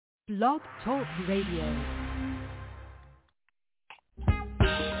Blog Talk Radio.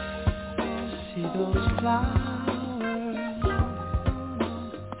 See those flowers,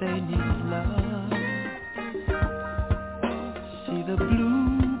 they need love. See the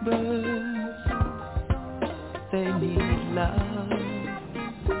bluebirds, they need love.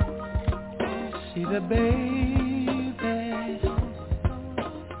 See the babies,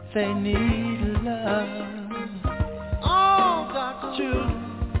 they need love. All God's children,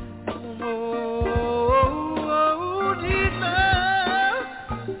 need love.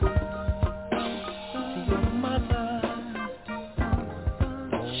 See your mother,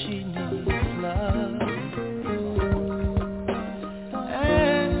 she needs love.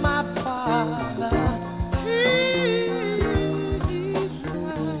 And my father, he needs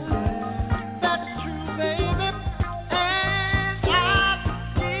love. That's true, baby. And I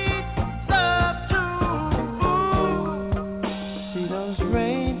need love too. See those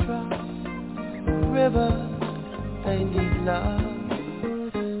raindrops, rivers, they need love.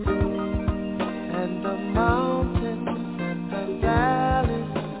 And the mountains and the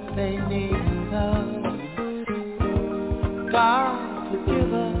valleys, they need love. God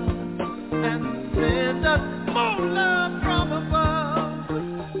forgive us and send us more love from above.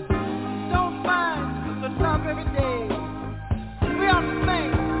 Don't mind the love every day. We ought to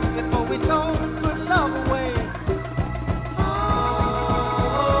think before we throw good love away.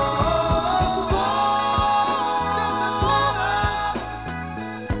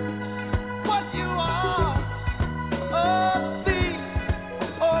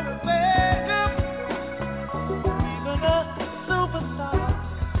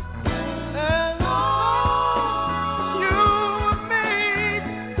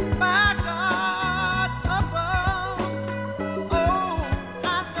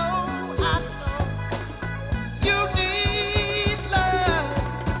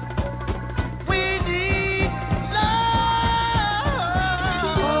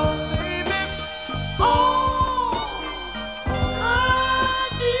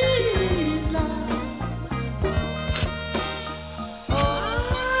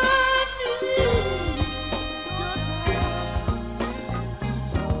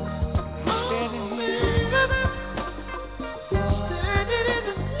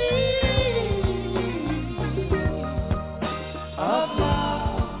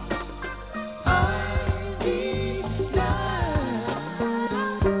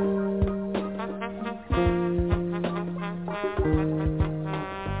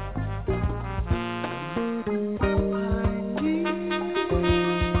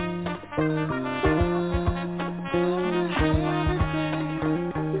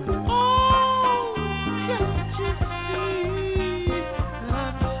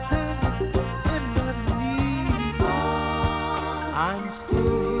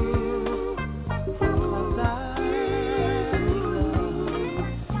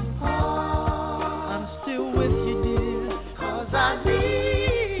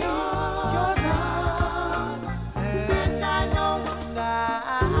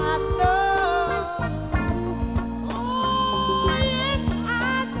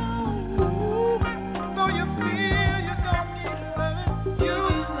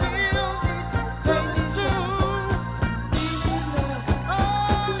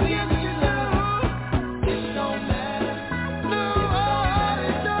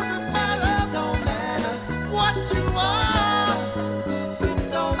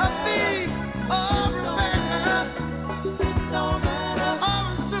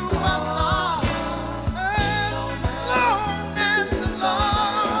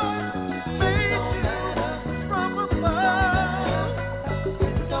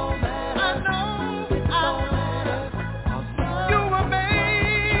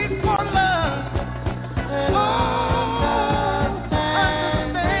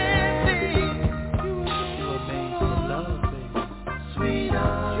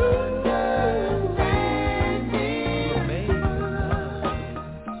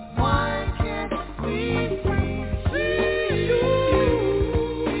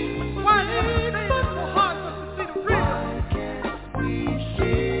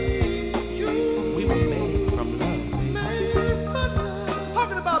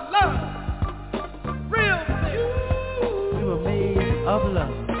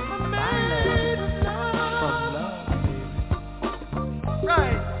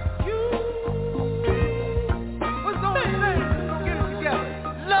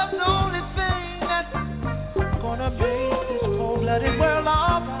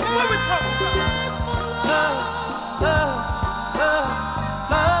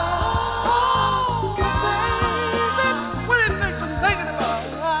 What do you think I'm thinking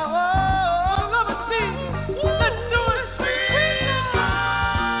about?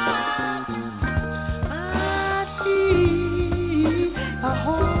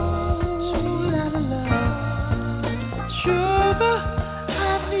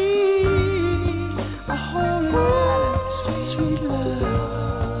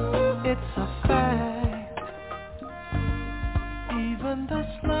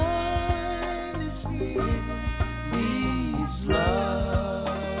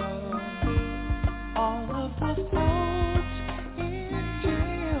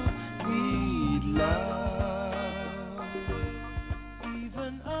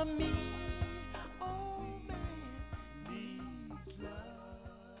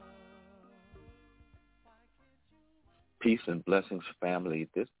 Peace and blessings, family.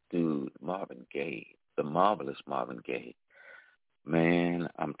 This dude, Marvin Gaye, the marvelous Marvin Gaye, man,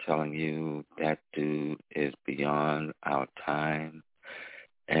 I'm telling you, that dude is beyond our time.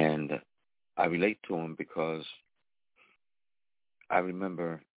 And I relate to him because I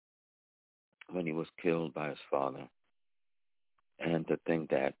remember when he was killed by his father. And the thing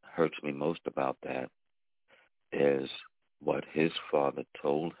that hurts me most about that is what his father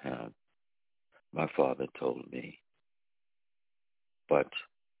told him, my father told me. But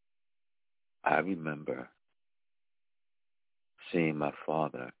I remember seeing my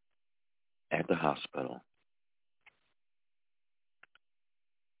father at the hospital,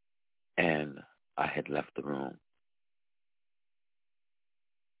 and I had left the room,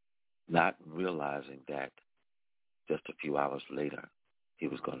 not realizing that just a few hours later he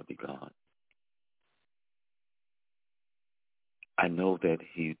was going to be gone. I know that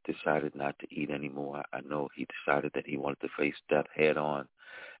he decided not to eat anymore. I know he decided that he wanted to face death head on,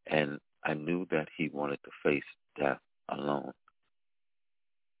 and I knew that he wanted to face death alone.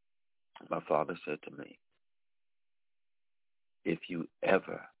 My father said to me, if you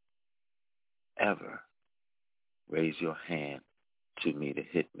ever raise your hand to me to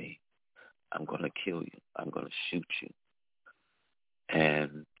hit me, I'm going to kill you. I'm going to shoot you.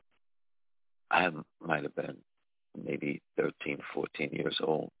 And I might have been maybe 13, 14 years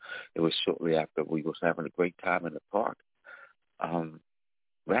old. It was shortly after we was having a great time in the park,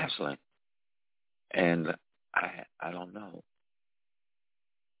 wrestling. And I don't know.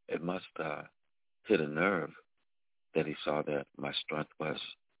 It must hit a nerve that he saw that my strength was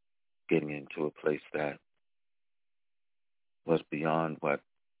getting into a place that was beyond what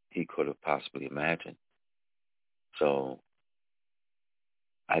he could have possibly imagined. So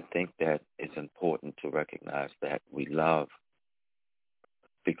I think that it's important to recognize that we love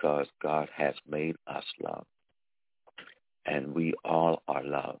because God has made us love. And we all are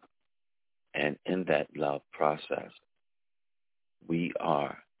love. And in that love process, we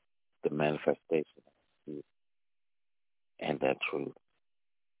are the manifestation of truth and that truth.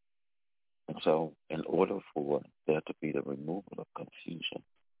 And so in order for there to be the removal of confusion,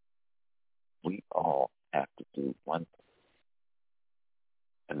 we all have to do one thing,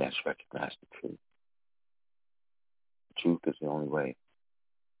 and that's recognize the truth. The truth is the only way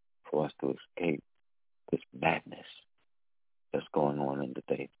for us to escape this madness that's going on in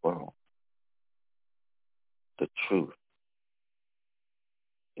today's world. The truth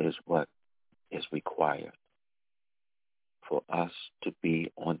is what is required for us to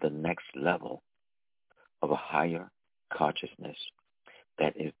be on the next level of a higher consciousness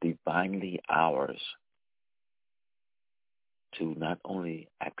that is divinely ours to not only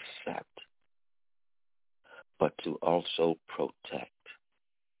accept, but to also protect.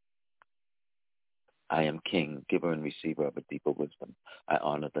 I am King, giver and receiver of a deeper wisdom. I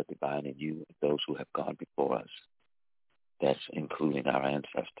honor the divine in you and those who have gone before us. That's including our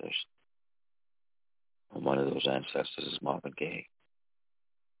ancestors. And one of those ancestors is Marvin Gaye.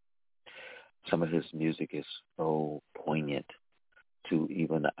 Some of his music is so poignant to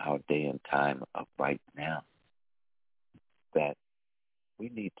even our day and time of right now that we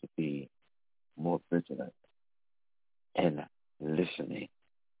need to be more vigilant and listening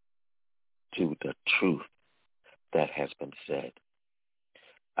to the truth that has been said.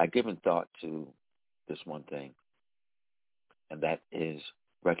 I've given thought to this one thing, and that is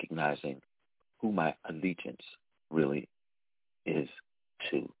recognizing who my allegiance really is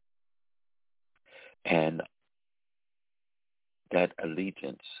to. And that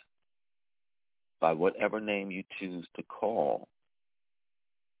allegiance, by whatever name you choose to call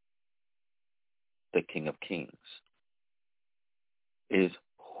the King of Kings, is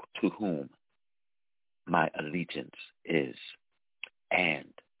to whom my allegiance is. And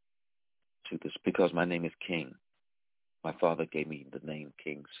to this, because my name is King. My father gave me the name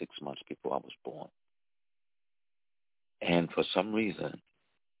King 6 months before I was born. And for some reason,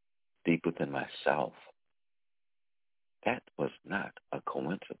 deep within myself, that was not a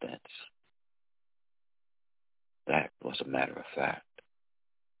coincidence. That was a matter of fact.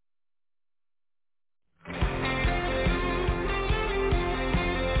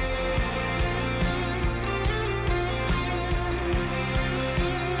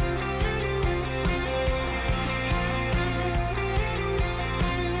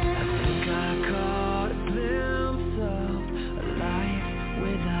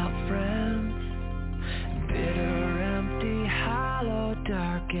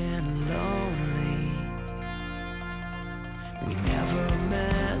 We never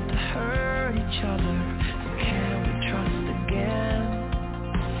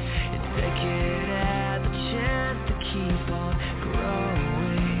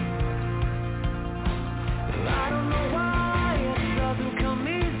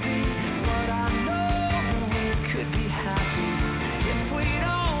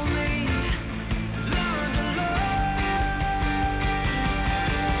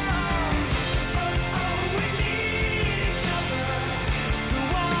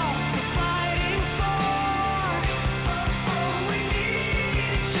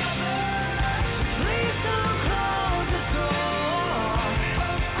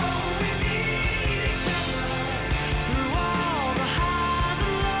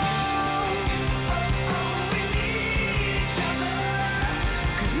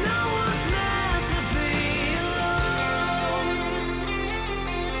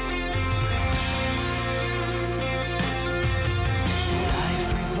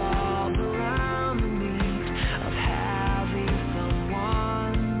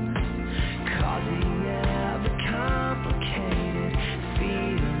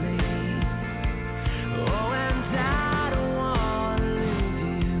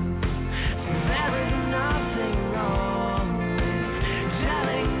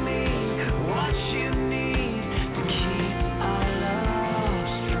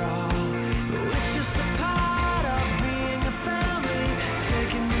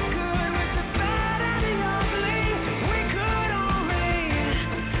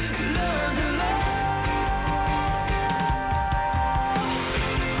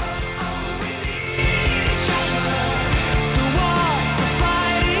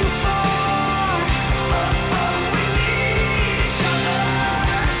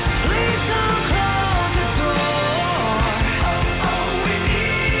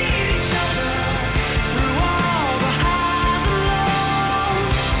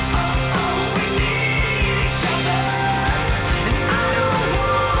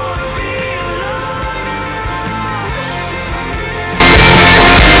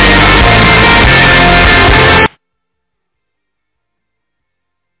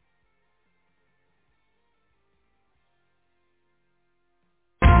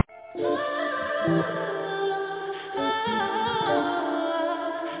King,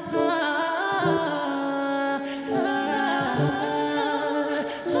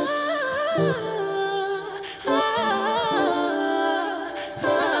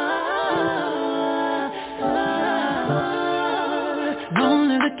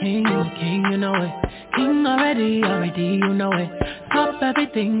 you a king, you know it. King already, you know it. Top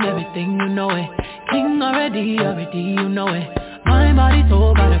everything, you know it. King already, you know it. My body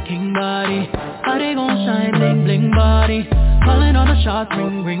told got a king body. Body gon' shine, bling, bling body. Calling all the shots,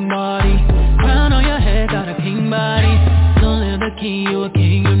 ring, ring body. Crown on your head, got a king body. Don't live the king, you a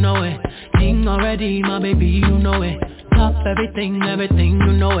king, you know it. King already, my baby, you know it. Top everything, you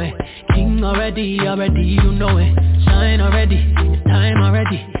know it. King already, you know it. Shine already, it's time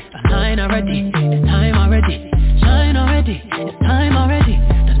already. The line already, it's time already. Shine already, it's time already.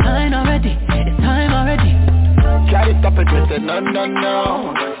 The line already, it's time already. Try to stop it, me say no, no,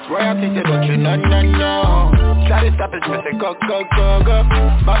 no. Royalty say don't you, no, no, no. Try to stop it, me say go, go, go, go.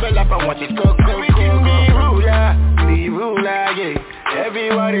 Bubble up and watch it go, go, go, go. Be ruler, yeah.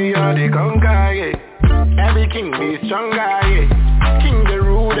 Everybody on the conquer, yeah. Every king be stronger, yeah. King the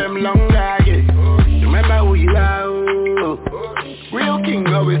rule them longer, yeah. Remember who you are, oh. Real king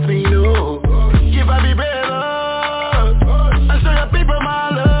always me know. If I be brave, I show your people my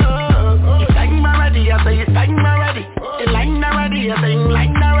love. You sang my ready, I say you sang my ready. You line already, I say you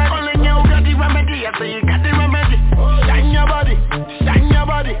line already. Only you got the remedy, I say you got the remedy. Shine your body, shine your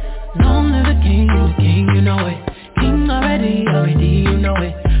body. Long live the king, you know it. King already, you know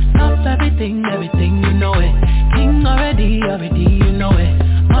it. Stop everything, you know it. King already, you know it.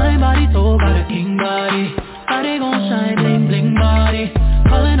 My body told got a king body. Body gon' shine, bling, bling body.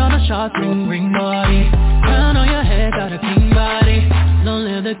 Calling all the shots, ring, ring body. Crown on your head, got a king body. Don't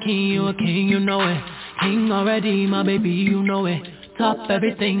live the king, you a king, you know it. King already, my baby, you know it. Top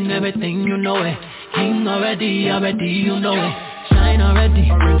everything, you know it. King already, you know it. Shine already,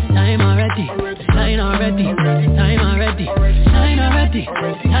 time already. Shine already, time already. Shine already, time already. Shine already,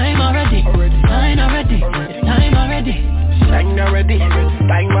 it's time already. Shine already,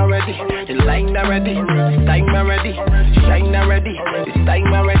 time already. The line already, time already. Shine already, it's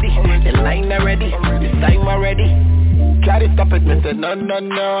time already. The line already, it's time already. Try to stop it, me say no, no,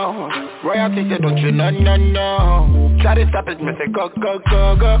 no. Royalty say don't you, no, no, no. Try to stop it, me say go, go,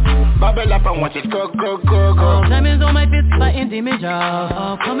 go, go. Bubble up and watch it go, go, go, go. Diamonds on my fist like image,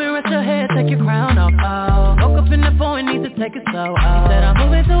 oh. Come and rest your head, take your crown off, oh. Woke up in the phone, need to take it slow, oh. Said I'm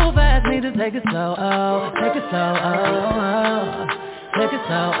moving too fast, need to take it slow, oh. Take it slow, oh, oh. Take it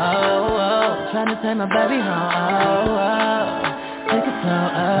slow, oh, oh. Trying to take my baby home, oh, oh. Take it slow,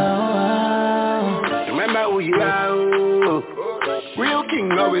 oh, oh. Remember who you are, oh. Real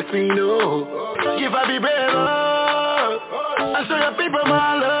king always me know. Give I be brave, I show your people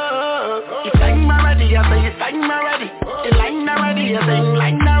my love. You sang my ready, I say you sang my ready. You line already, I say you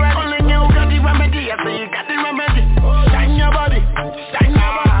line already. Only you got the remedy, I say you got the remedy. Shine your body, shine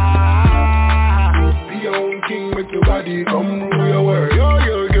your body. Be your own king, make your body come rule your world. Yo,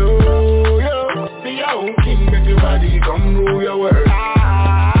 yo, yo, yo. Be your own king, make your body come rule your world.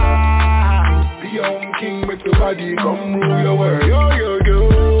 Be your own king, make your body come rule your world. Yo, yo, yo,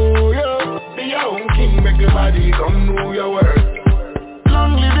 yo. Be your own king, make your body come rule your world.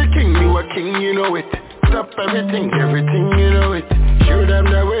 Long live the king, you a king, you know it. Stop everything, you know it. Show them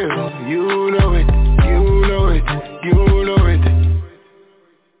the way, you know it, you know it, you know it.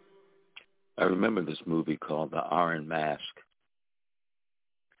 I remember this movie called The Iron Mask,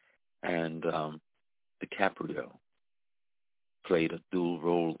 and DiCaprio played a dual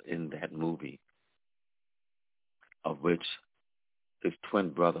role in that movie, of which his twin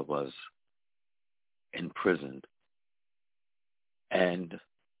brother was imprisoned, and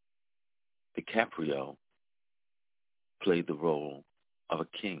DiCaprio played the role of a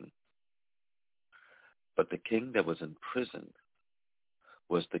king. But the king that was imprisoned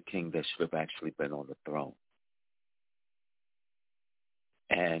was the king that should have actually been on the throne.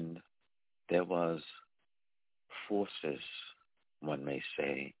 And there was forces, one may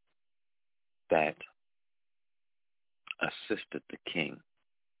say, that assisted the king,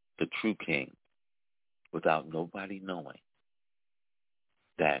 the true king, without nobody knowing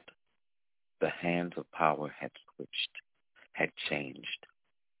that the hands of power had switched, had changed.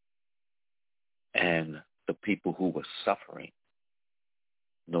 And the people who were suffering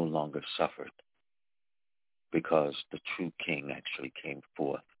no longer suffered because the true king actually came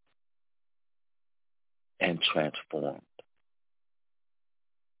forth and transformed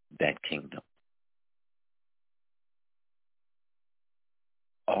that kingdom.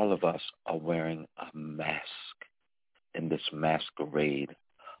 All of us are wearing a mask in this masquerade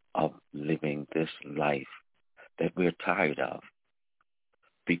of living this life that we're tired of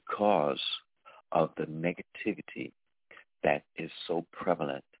because of the negativity that is so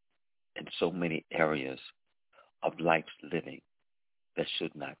prevalent in so many areas of life's living that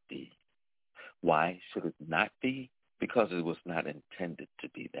should not be. Why should it not be? Because it was not intended to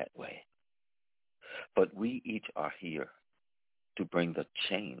be that way. But we each are here to bring the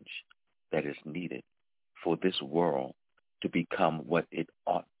change that is needed for this world to become what it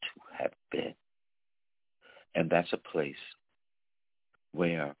ought to have been. And that's a place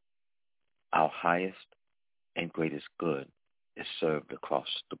where our highest and greatest good is served across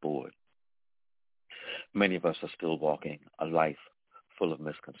the board. Many of us are still walking a life full of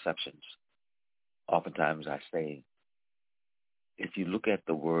misconceptions. Oftentimes I say, if you look at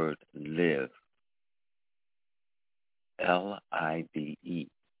the word live, L-I-V-E,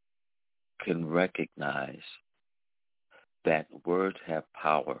 can recognize that words have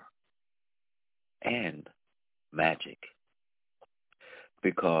power and magic,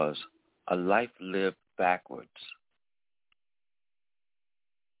 because a life lived backwards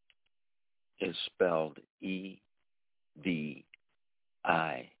is spelled E-V-I-L.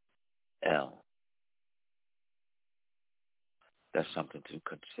 That's something to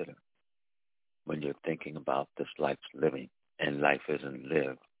consider when you're thinking about this life's living, and life isn't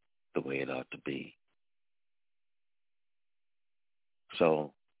lived the way it ought to be.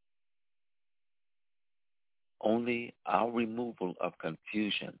 So only our removal of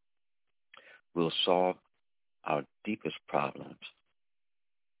confusion will solve our deepest problems.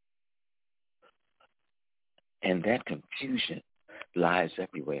 And that confusion lies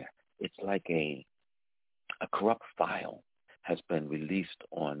everywhere. It's like a corrupt file has been released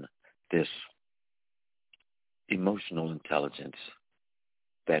on this emotional intelligence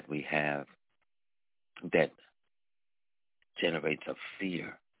that we have that generates a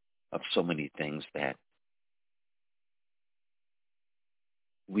fear of so many things that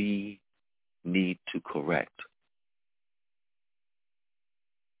we need to correct.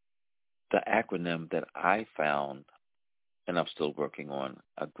 The acronym that I found, and I'm still working on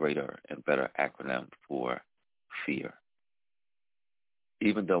a greater and better acronym for fear.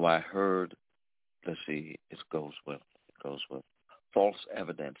 Even though I heard, let's see, it goes with false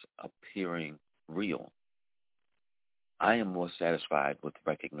evidence appearing real, I am more satisfied with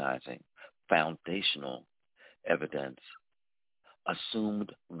recognizing foundational evidence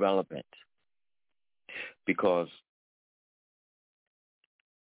assumed relevant, because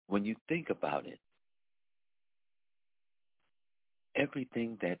when you think about it,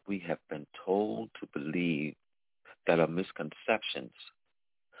 everything that we have been told to believe that are misconceptions,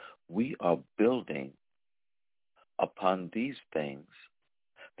 we are building upon these things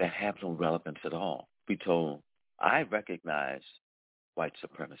that have no relevance at all. Be told, I recognize white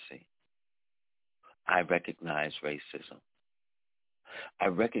supremacy. I recognize racism. I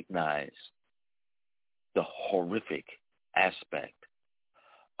recognize the horrific aspect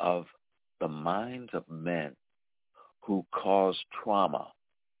of the minds of men who cause trauma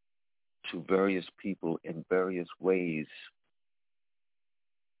to various people in various ways,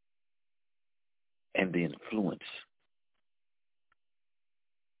 and the influence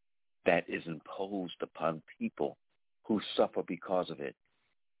that is imposed upon people who suffer because of it.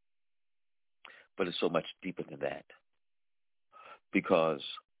 But it's so much deeper than that, because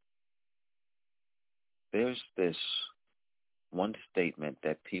there's this one statement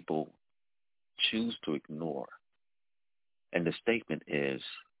that people choose to ignore, and the statement is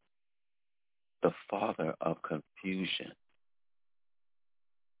the father of confusion.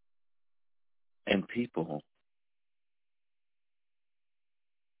 And people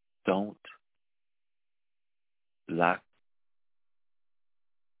don't lack.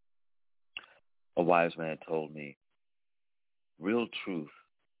 A wise man told me, real truth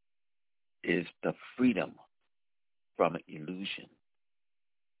is the freedom from illusion.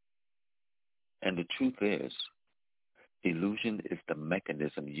 And the truth is, illusion is the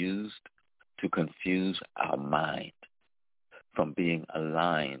mechanism used to confuse our mind from being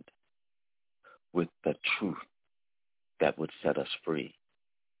aligned with the truth that would set us free.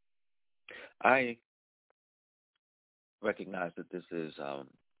 I recognize that this is, I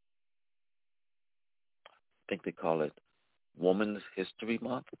think they call it Women's History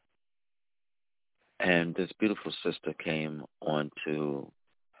Month. And this beautiful sister came on to,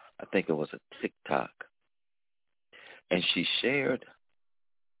 I think it was a TikTok, and she shared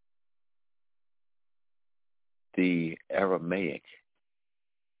the Aramaic,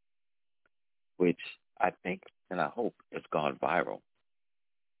 which I think and I hope it's gone viral,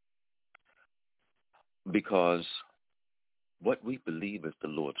 because what we believe is the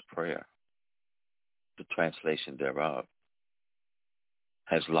Lord's Prayer, the translation thereof,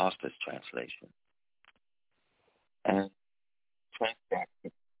 has lost its translation. And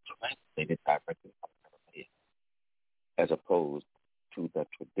translated directly from Aramaic, as opposed to the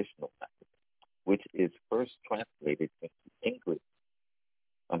traditional method, which is first translated into English.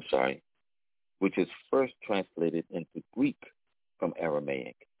 Which is first translated into Greek from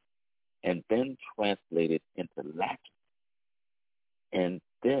Aramaic, and then translated into Latin, and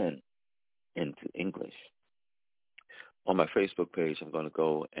then into English. On my Facebook page, I'm going to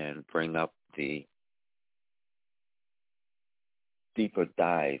go and bring up the deeper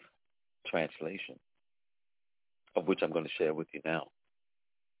dive translation, of which I'm going to share with you now.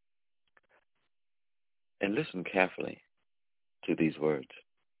 And listen carefully to these words.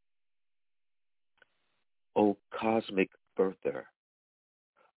 O cosmic birther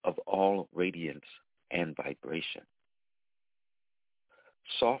of all radiance and vibration,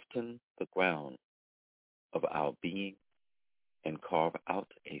 soften the ground of our being and carve out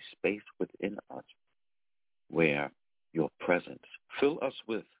a space within us where your presence fill us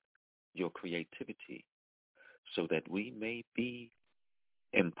with your creativity so that we may be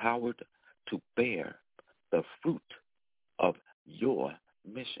empowered to bear the fruit of your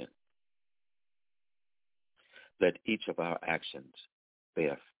mission. Let each of our actions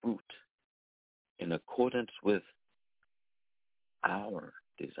bear fruit in accordance with our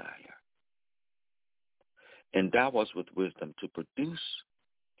desire. Endow us with wisdom to produce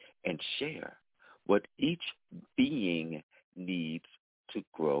and share what each being needs to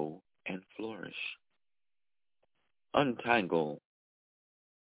grow and flourish. Untie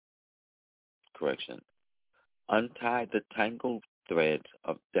the tangled threads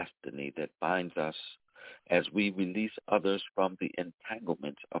of destiny that binds us as we release others from the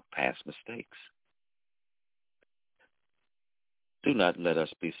entanglements of past mistakes. Do not let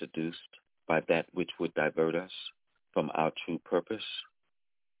us be seduced by that which would divert us from our true purpose,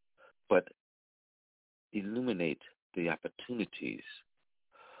 but illuminate the opportunities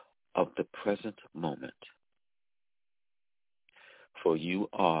of the present moment. For you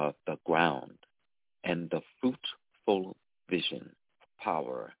are the ground and the fruitful vision,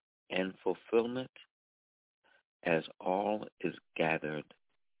 power, and fulfillment as all is gathered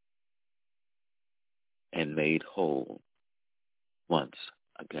and made whole once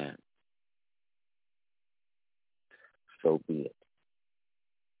again. So be it.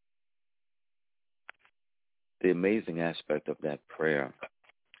 The amazing aspect of that prayer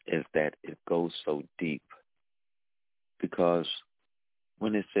is that it goes so deep, because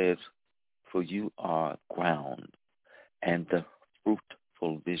when it says, for you are ground and the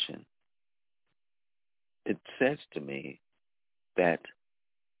fruitful vision, it says to me that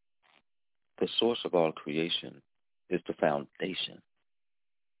the source of all creation is the foundation,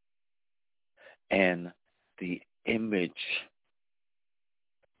 and the image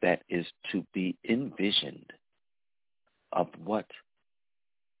that is to be envisioned of what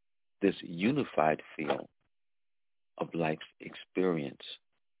this unified field of life's experience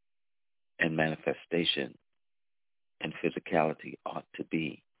and manifestation and physicality ought to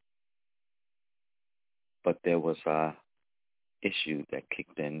be. But there was a issue that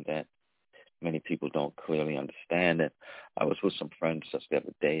kicked in that many people don't clearly understand. And I was with some friends just the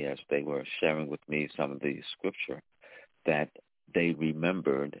other day as they were sharing with me some of the scripture that they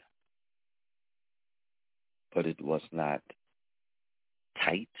remembered, but it was not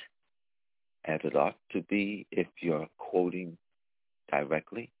tight as it ought to be if you're quoting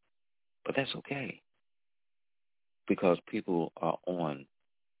directly. But that's okay, because people are on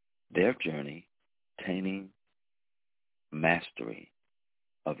their journey, attaining mastery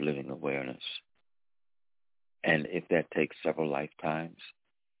of living awareness. And if that takes several lifetimes,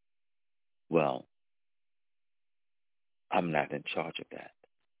 well, I'm not in charge of that.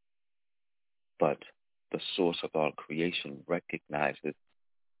 But the source of all creation recognizes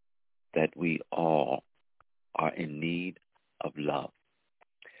that we all are in need of love.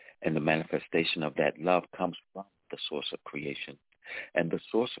 And the manifestation of that love comes from the source of creation. And the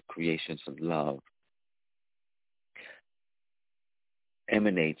source of creation's love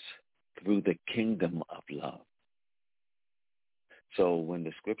emanates through the kingdom of love. So when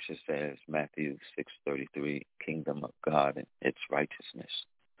the scripture says, Matthew 6:33, kingdom of God and its righteousness,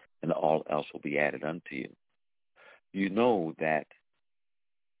 and all else will be added unto you, you know that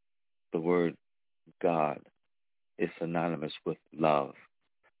the word God is synonymous with love,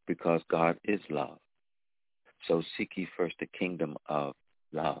 because God is love. So seek ye first the kingdom of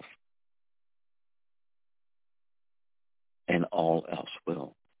love, and all else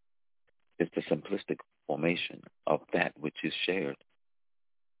will. It's the simplistic formation of that which is shared.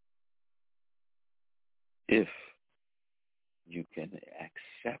 If you can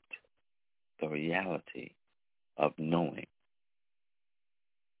accept the reality of knowing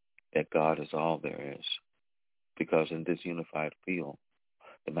that God is all there is, because in this unified field,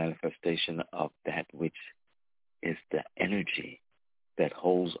 the manifestation of that which is the energy that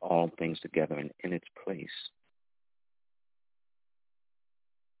holds all things together and in its place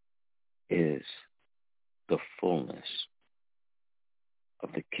is the fullness of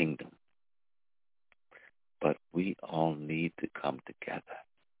the kingdom. But we all need to come together.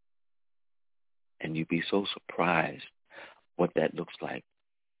 And you'd be so surprised what that looks like,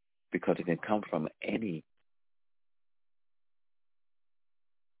 because it can come from any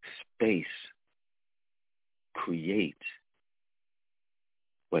space. Create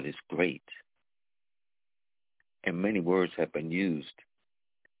what is great. And many words have been used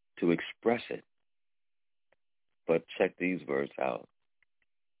to express it. But check these words out.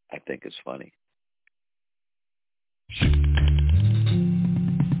 I think it's funny.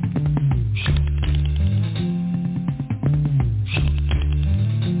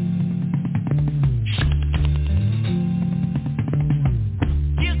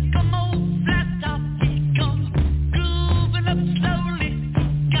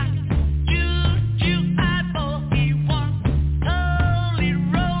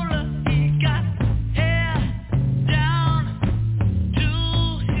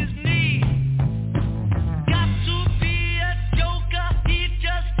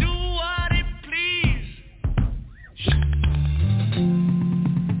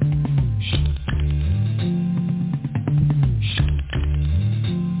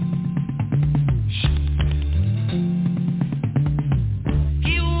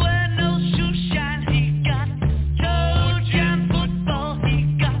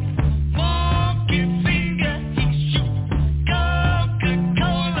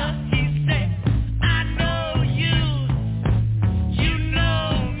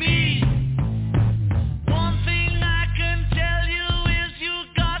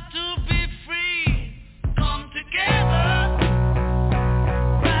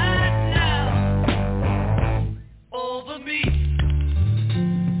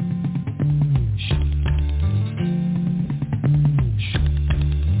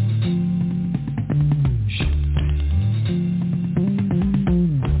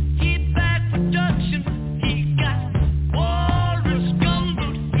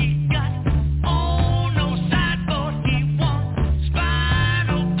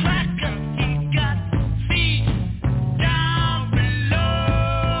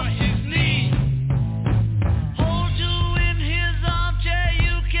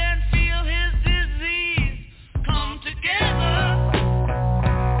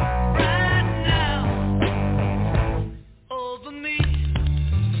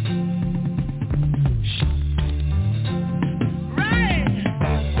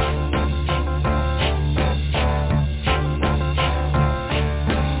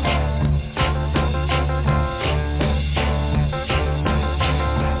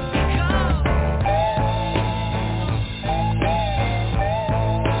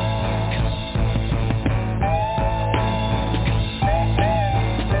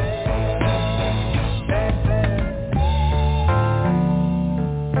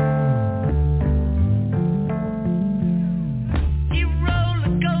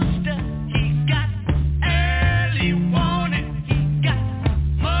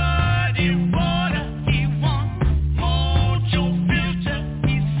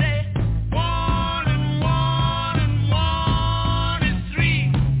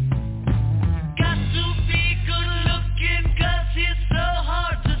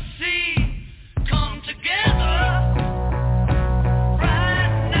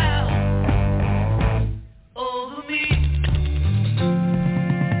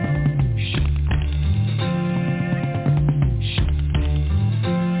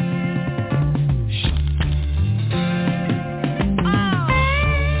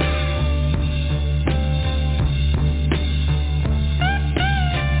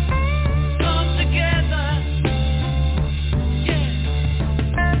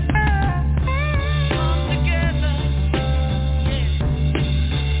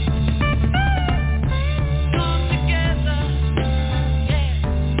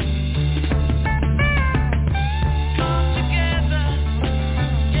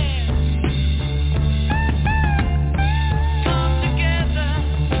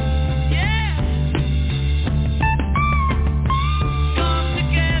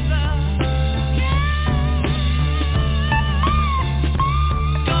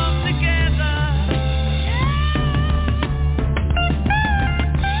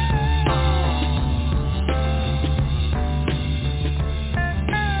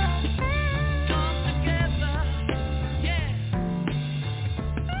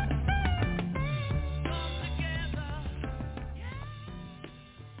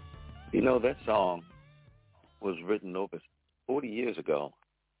 You know, that song was written over 40 years ago,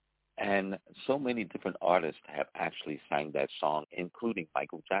 and so many different artists have actually sang that song, including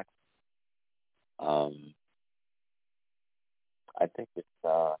Michael Jackson. Um, I think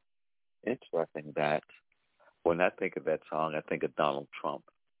it's interesting that when I think of that song, I think of Donald Trump.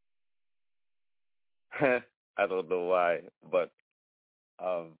 I don't know why, but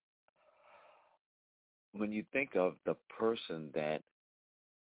um, when you think of the person that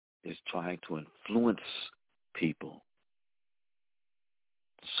is trying to influence people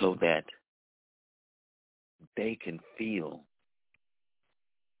so that they can feel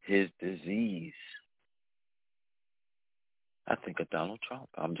his disease, I think of Donald Trump.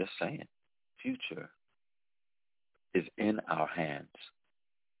 I'm just saying. Future is in our hands,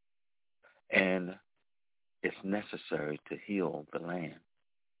 and it's necessary to heal the land.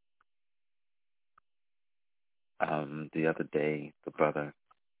 The other day, the brother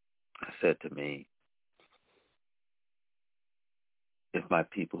said to me, if my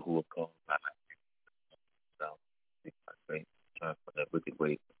people who are called by myself seek my face, turn from their wicked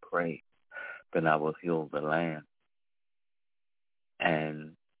ways to pray, then I will heal the land.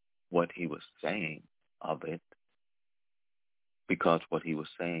 And what he was saying of it, because what he was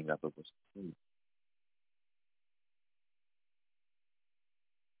saying of it was true.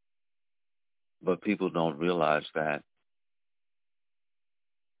 But people don't realize that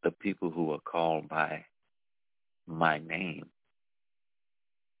the people who are called by my name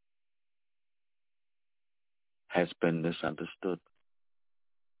has been misunderstood.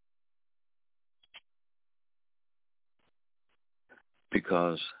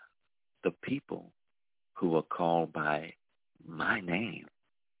 Because the people who are called by my name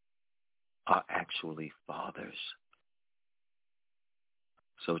are actually fathers.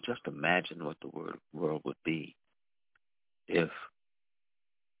 So just imagine what the world would be if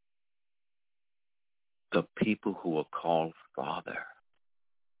the people who are called father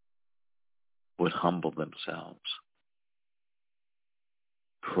would humble themselves,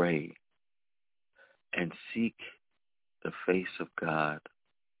 pray, and seek the face of God,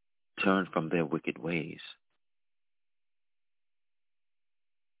 turn from their wicked ways.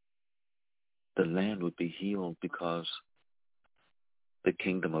 The land would be healed because the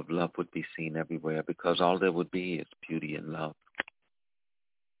kingdom of love would be seen everywhere, because all there would be is beauty and love.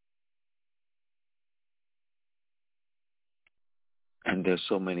 And there's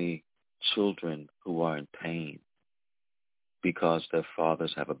so many children who are in pain because their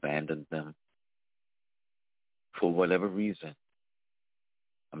fathers have abandoned them for whatever reason.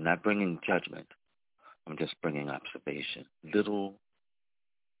 I'm not bringing judgment. I'm just bringing observation. Little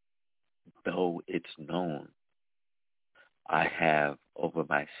though it's known, I have, over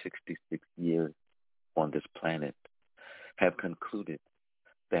my 66 years on this planet, have concluded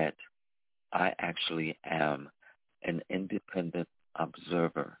that I actually am an independent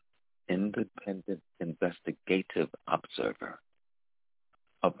observer, independent investigative observer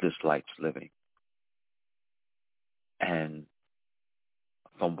of this life's living. And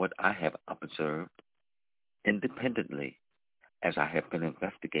from what I have observed independently, as I have been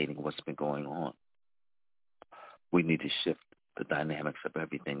investigating what's been going on, we need to shift the dynamics of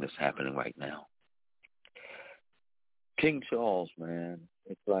everything that's happening right now. King Charles, man,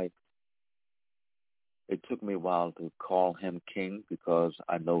 it's like it took me a while to call him king because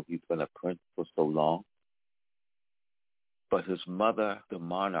I know he's been a prince for so long. But his mother, the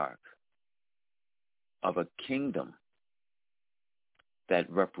monarch of a kingdom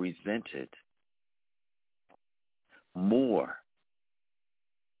that represented more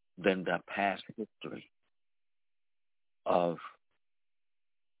than the past history of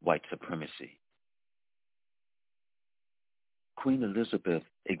white supremacy. Queen Elizabeth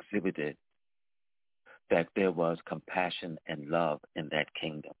exhibited that there was compassion and love in that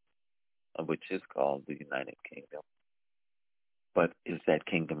kingdom, which is called the United Kingdom. But is that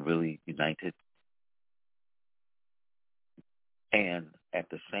kingdom really united? And at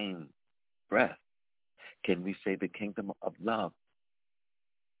the same breath, can we say the kingdom of love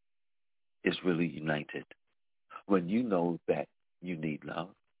is really united? When you know that you need love,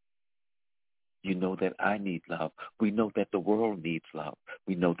 you know that I need love. We know that the world needs love.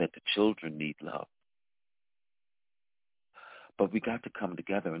 We know that the children need love. But we got to come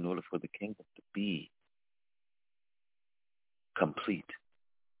together in order for the kingdom to be complete.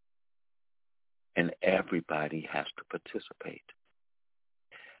 And everybody has to participate.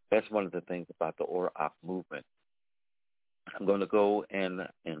 That's one of the things about the O.c.K movement. I'm going to go in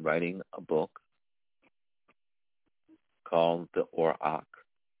writing a book called the O.c.K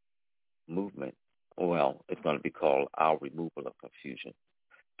movement. Well, it's going to be called Our Removal of Confusion.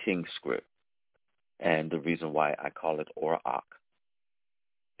 King script. And the reason why I call it O.c.K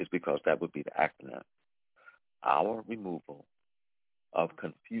is because that would be the acronym. Our removal of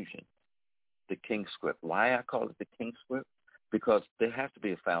confusion. The King script. Why I call it the King script? Because there has to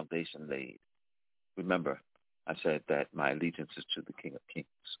be a foundation laid. Remember, I said that my allegiance is to the King of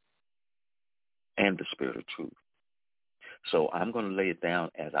Kings and the Spirit of Truth. So I'm going to lay it down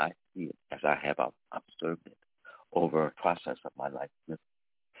as I see it, as I have observed it over a process of my life.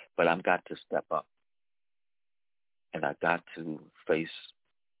 But I've got to step up, and I've got to face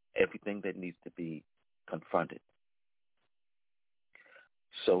everything that needs to be confronted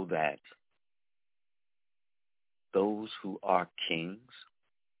so that those who are kings,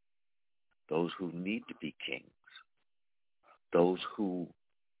 those who need to be kings, those who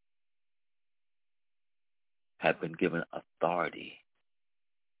have been given authority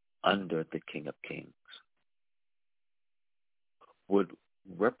under the King of Kings would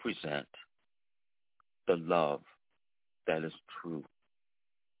represent the love that is true,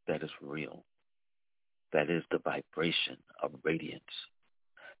 that is real, that is the vibration of radiance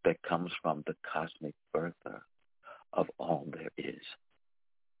that comes from the cosmic birther of all there is.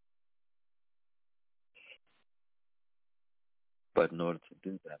 But in order to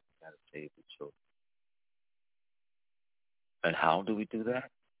do that, we got to save the children. And how do we do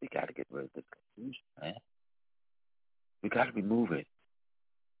that? We got to get rid of this confusion, man. We got to remove it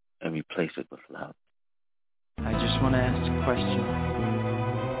and replace it with love. I just want to ask a question.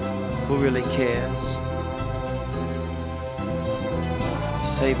 Who really cares?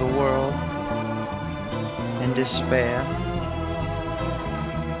 Save a world in despair.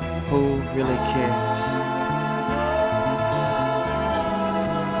 Who really cares?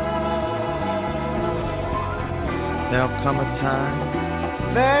 There'll come a time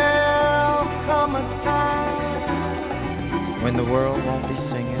when the world won't be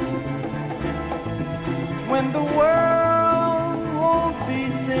singing, when the world won't be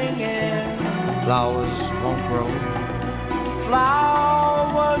singing, flowers won't grow,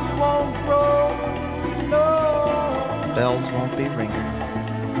 flowers won't grow, no, bells won't be ringing,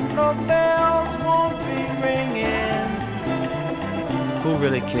 no bells won't be ringing. Who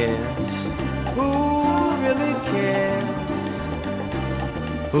really cares? Who really cares?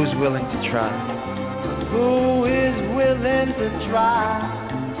 Who's willing to try? Who is willing to try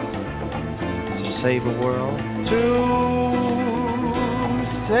to save a world? To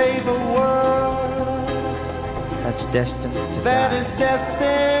save a world that's destined to that die. is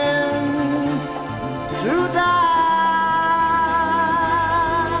destined to die.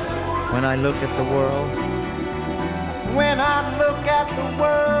 When I look at the world, when I look at the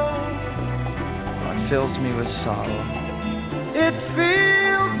world, it fills me with sorrow. It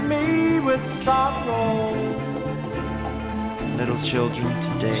fills me with sorrow. Little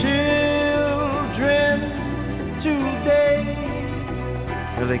children today, Children today,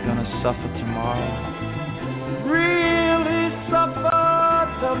 really gonna suffer tomorrow. Really suffer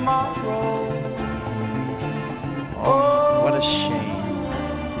tomorrow. Oh, what a shame.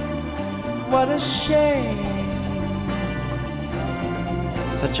 What a shame.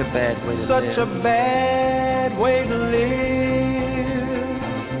 Such a bad way to live. Such a bad way to live.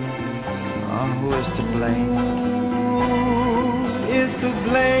 Oh, who is to blame? Who is to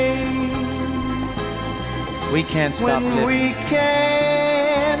blame? We can't stop when living. We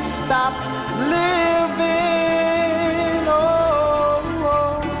can't stop living. Oh,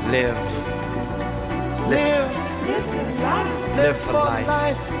 oh. Live. Live. Live for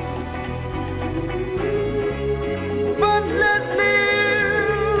life. But let's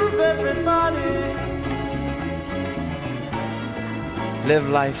live, everybody. Live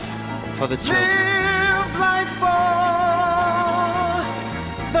life for the children. Live life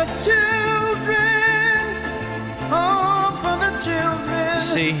for the children. Oh, for the children.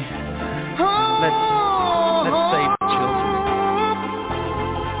 See, oh, let's save the children.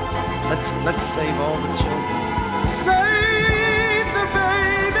 Let's save all the children. Save the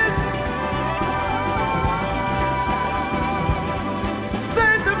babies.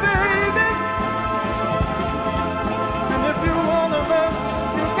 Save the babies. And if you want to love,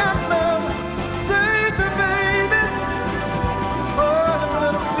 you got love. Save the babies. Oh, the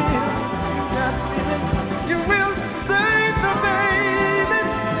little fear you got feeling. You will save the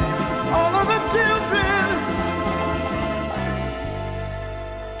babies. All of the children.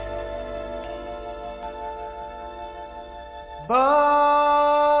 But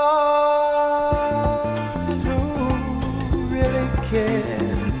who really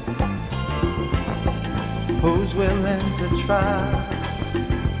cares? Who's willing to try?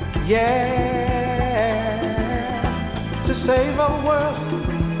 Yeah, to save a world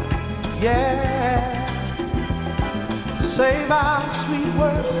Yeah, save our sweet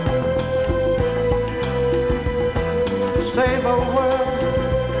words, save a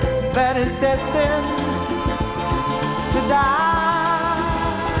world that is destined to die.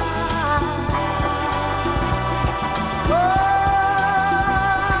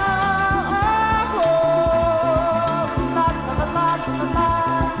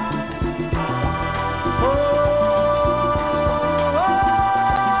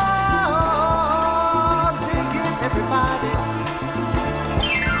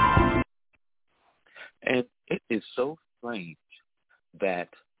 And it is so strange that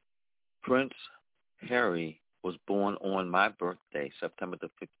Prince Harry was born on my birthday, September the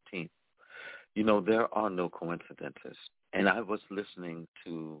 15th. You know, there are no coincidences. And I was listening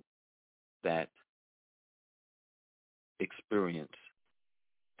to that experience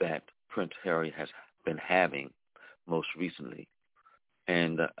that Prince Harry has been having most recently.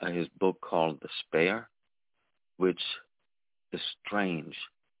 And his book called The Spare, which is strange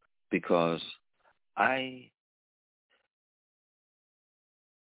because I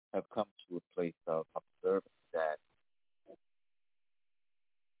have come to a place of observing that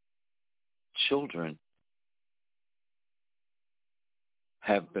children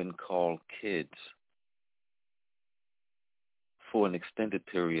have been called kids for an extended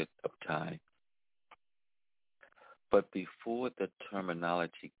period of time. But before the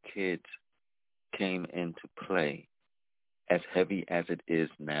terminology kids came into play, as heavy as it is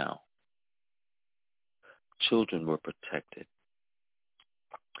now, children were protected.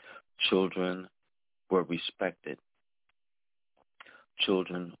 Children were respected.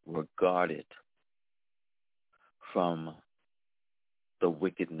 Children were guarded from the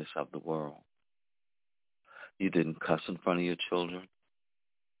wickedness of the world. You didn't cuss in front of your children.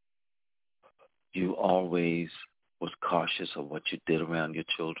 You always was cautious of what you did around your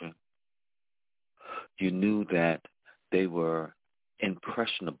children. You knew that they were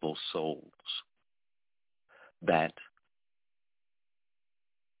impressionable souls, that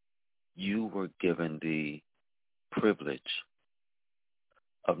you were given the privilege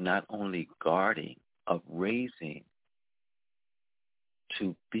of not only guarding, of raising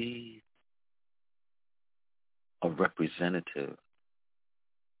to be a representative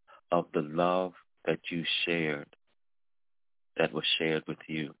of the love that you shared, that was shared with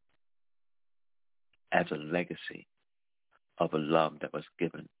you, as a legacy of a love that was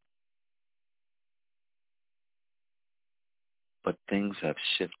given. But things have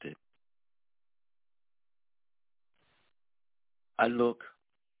shifted. I look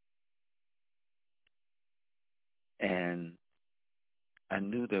and I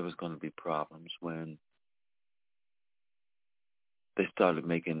knew there was going to be problems when they started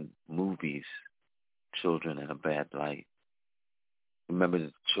making movies, children in a bad light. Remember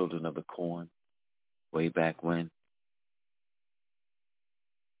the Children of the Corn way back when?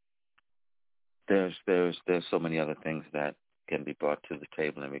 There's so many other things that can be brought to the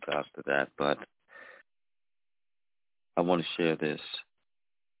table in regards to that, but I want to share this.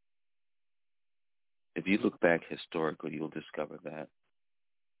 If you look back historically, you'll discover that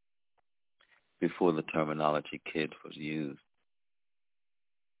before the terminology kid was used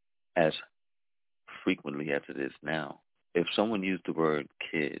as frequently as it is now, if someone used the word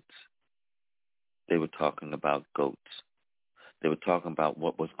kids, they were talking about goats. They were talking about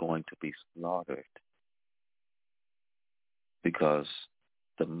what was going to be slaughtered because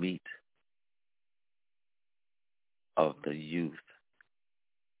the meat of the youth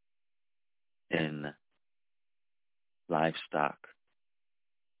in livestock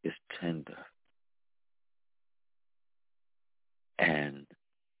is tender. And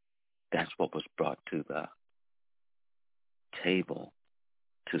that's what was brought to the table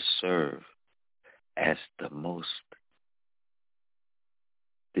to serve as the most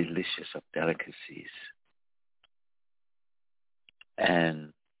delicious of delicacies.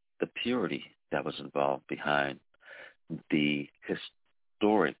 And the purity that was involved behind the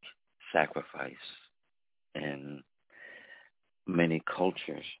historic sacrifice in many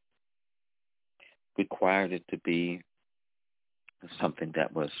cultures required it to be something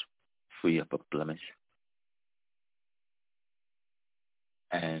that was free of a blemish.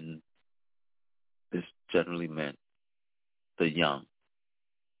 And this generally meant the young.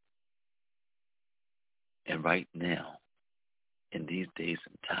 And right now, in these days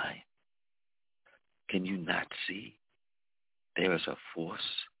and time, can you not see there is a force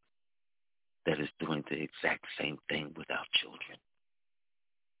that is doing the exact same thing with our children?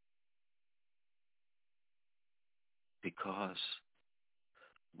 Because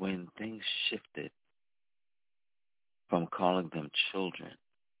when things shifted from calling them children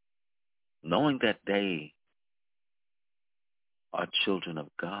knowing that they are children of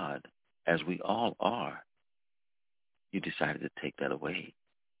God, as we all are, you decided to take that away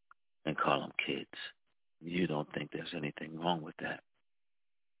and call them kids. You don't think there's anything wrong with that.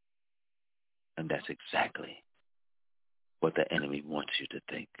 And that's exactly what the enemy wants you to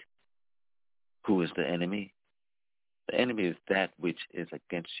think. Who is the enemy? The enemy is that which is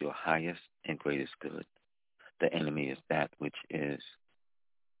against your highest and greatest good. The enemy is that which is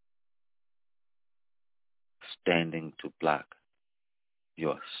standing to block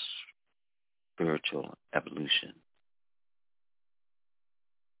your spiritual evolution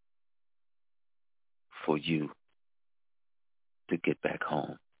for you to get back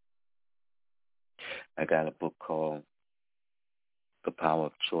home. I got a book called The Power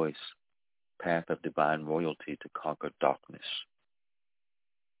of Choice, Path of Divine Royalty to Conquer Darkness.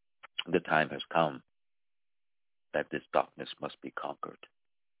 The time has come that this darkness must be conquered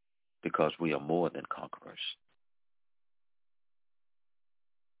because we are more than conquerors.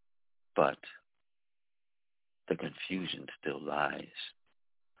 But the confusion still lies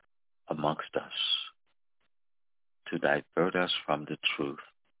amongst us to divert us from the truth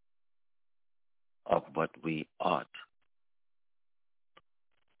of what we ought.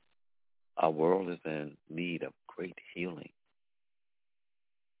 Our world is in need of great healing.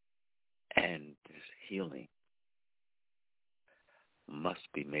 And this healing must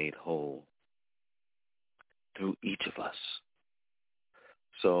be made whole through each of us.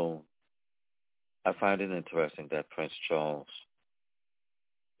 So I find it interesting that Prince Charles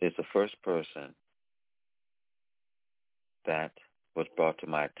is the first person that was brought to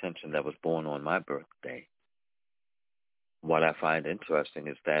my attention that was born on my birthday. What I find interesting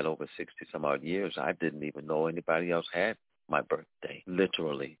is that over 60-some-odd years, I didn't even know anybody else had my birthday.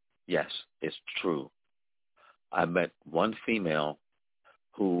 Literally, yes, it's true. I met one female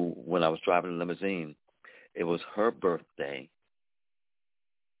who, when I was driving a limousine, it was her birthday,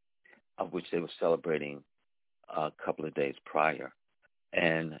 of which they were celebrating a couple of days prior.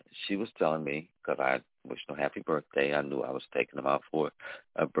 And she was telling me, because I wished her happy birthday, I knew I was taking them out for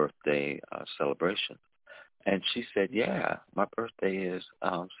a birthday celebration. And she said, yeah, my birthday is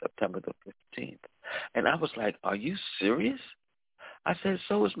September the 15th. And I was like, are you serious? I said,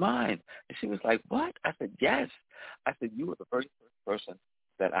 so is mine. And she was like, what? I said, yes. I said, you were the very first person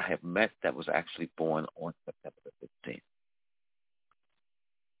that I have met that was actually born on September the 15th.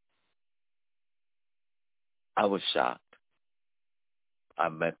 I was shocked. I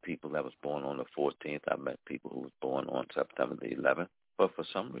met people that was born on the 14th. I met people who was born on September the 11th. But for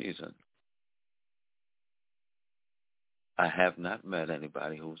some reason, I have not met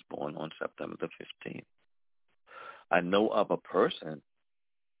anybody who was born on September the 15th. I know of a person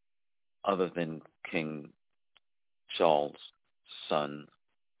other than King Charles' son,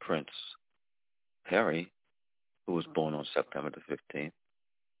 Prince Harry, who was born on September the 15th.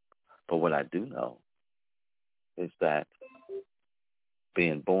 But what I do know is that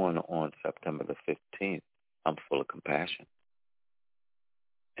being born on September the 15th, I'm full of compassion.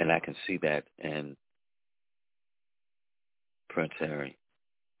 And I can see that in Prince Harry.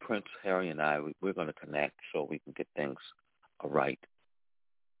 Prince Harry and I, we're going to connect so we can get things right.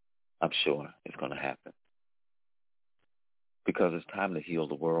 I'm sure it's going to happen. Because it's time to heal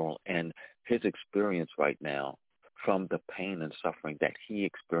the world. And his experience right now from the pain and suffering that he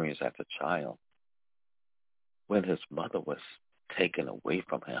experienced as a child when his mother was taken away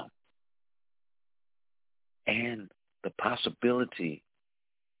from him, and the possibility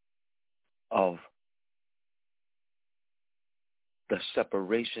of the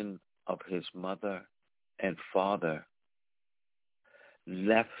separation of his mother and father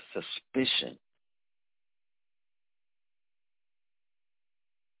left suspicion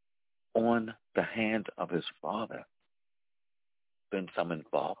on the hand of his father. Been some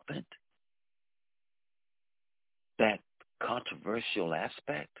involvement. That controversial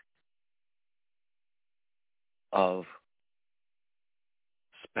aspect of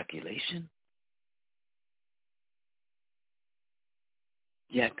speculation.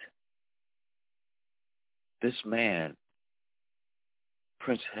 Yet, this man,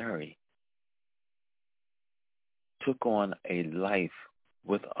 Prince Harry, took on a life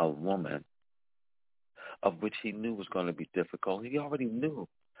with a woman of which he knew was going to be difficult. He already knew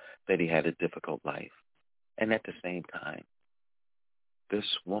that he had a difficult life. And at the same time, this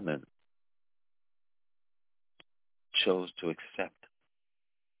woman chose to accept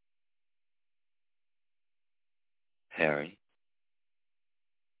Harry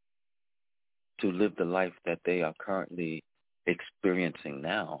to live the life that they are currently experiencing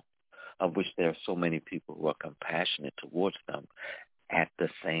now, of which there are so many people who are compassionate towards them. At the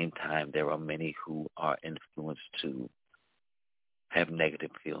same time, there are many who are influenced to have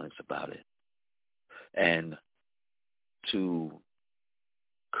negative feelings about it. And to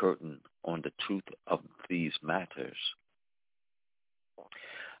curtain on the truth of these matters,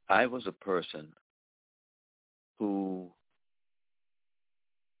 I was a person who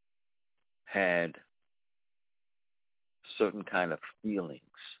had certain kind of feelings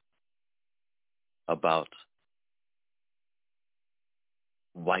about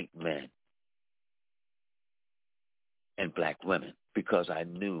white men and black women because I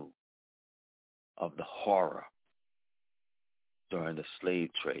knew of the horror during the slave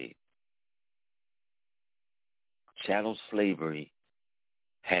trade. Chattel slavery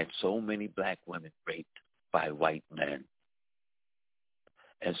had so many black women raped by white men,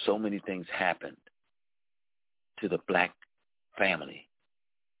 and so many things happened to the black family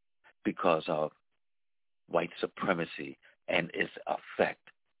because of white supremacy and its effect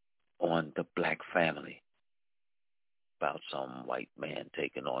on the black family. About some white man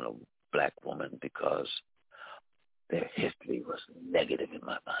taking on a black woman because their history was negative in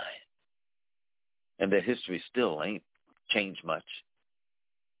my mind. And their history still ain't changed much.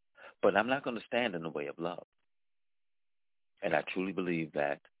 But I'm not going to stand in the way of love. And I truly believe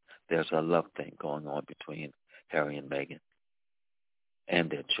that there's a love thing going on between Harry and Meghan and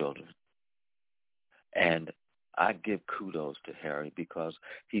their children. And I give kudos to Harry because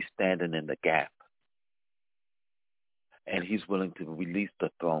he's standing in the gap. And he's willing to release the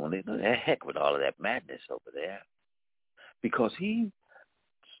throne. Heck with all of that madness over there. Because he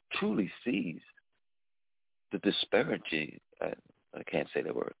truly sees the disparity. I can't say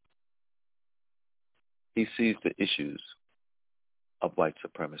the word. He sees the issues of white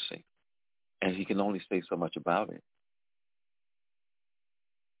supremacy. And he can only say so much about it.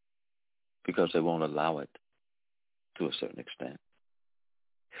 Because they won't allow it to a certain extent.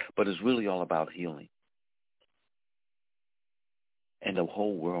 But it's really all about healing. And the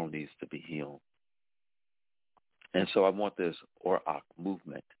whole world needs to be healed. And so I want this O.c.K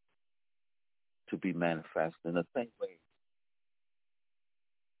movement to be manifest in the same way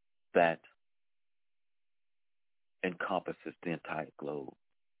that encompasses the entire globe.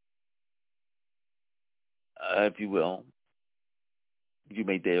 If you will, you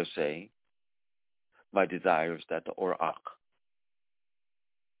may dare say, my desire is that the O.c.K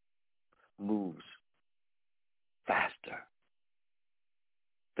moves faster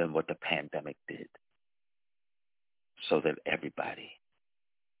than what the pandemic did, so that everybody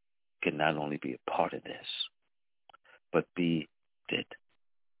can not only be a part of this, but be did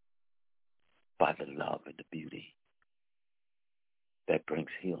by the love and the beauty that brings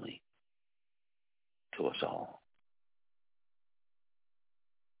healing to us all.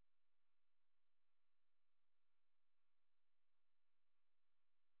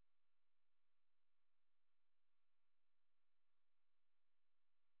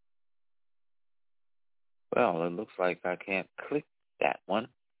 Well, it looks like I can't click that one.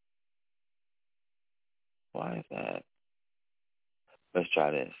 Why is that? Let's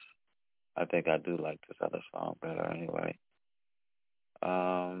try this. I think I do like this other song better anyway.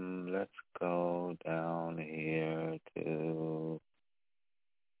 Let's go down here to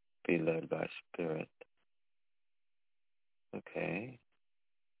Be Led by Spirit. Okay.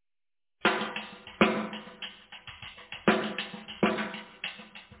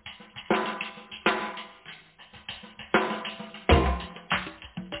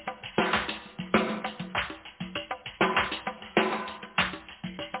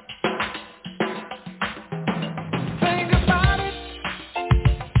 Think about it.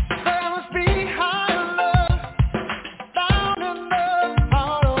 There must be higher love down in the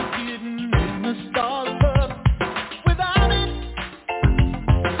heart of hidden in the stars above. Without it,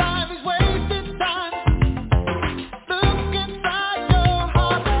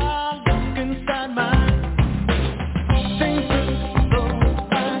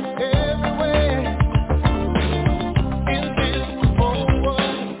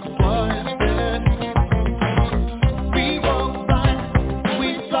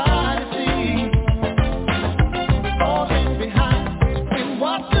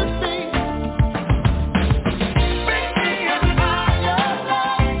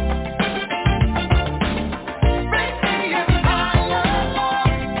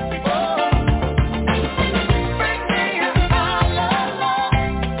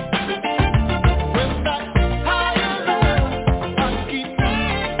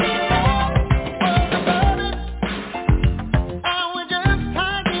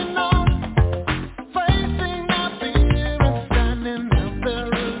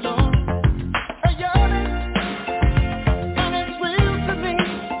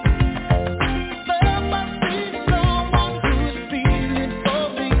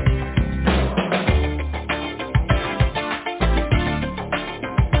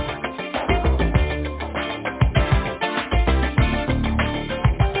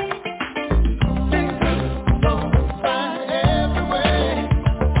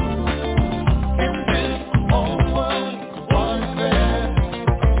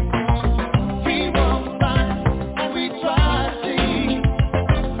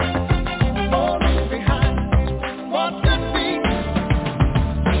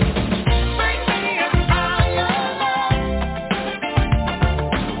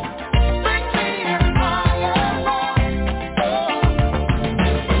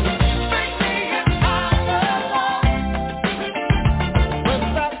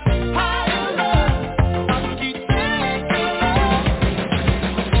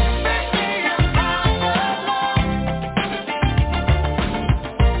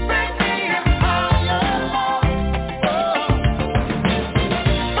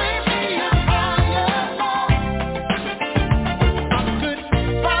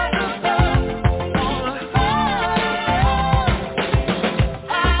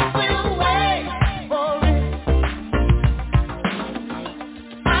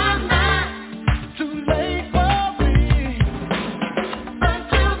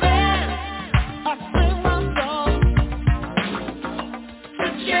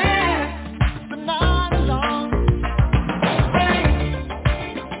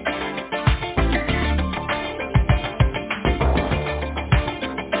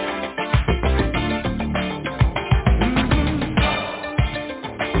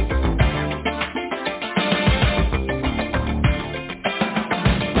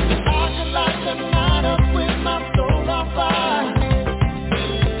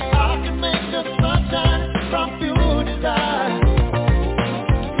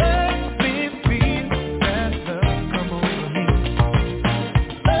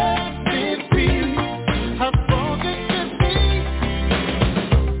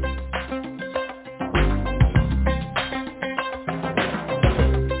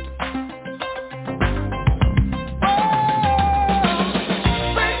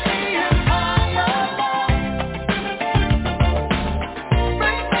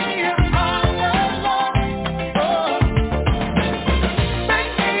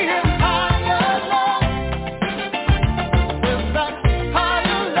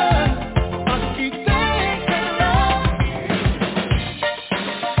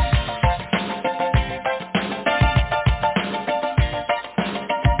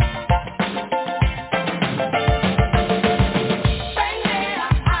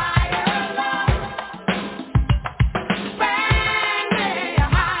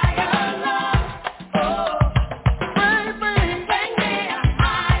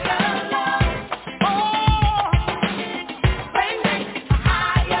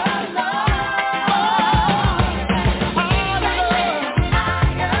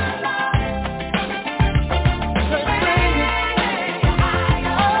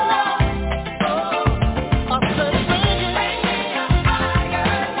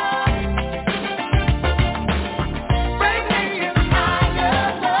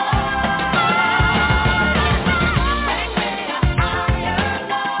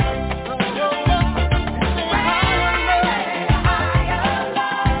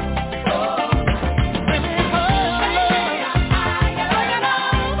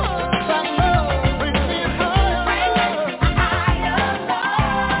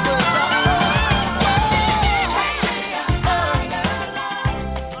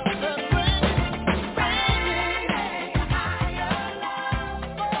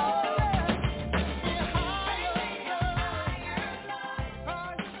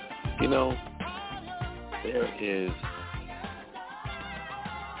 You know, there is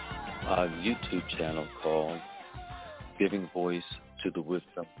a YouTube channel called Giving Voice to the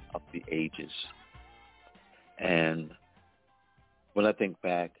Wisdom of the Ages. And when I think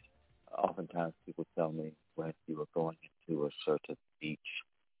back, oftentimes people tell me when you are going into a certain niche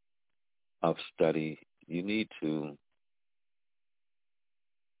of study, you need to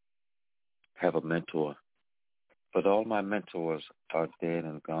have a mentor. But all my mentors are dead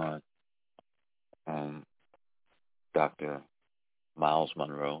and gone. Dr. Miles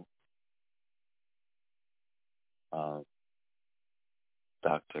Monroe,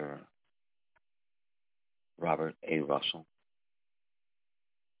 Dr. Robert A. Russell,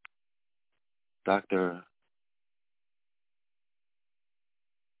 Dr.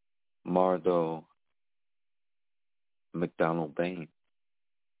 Mardo McDonald Bain,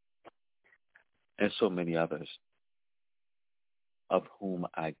 and so many others of whom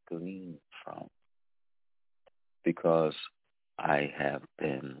I glean from because I have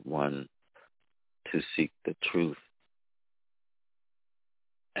been one to seek the truth.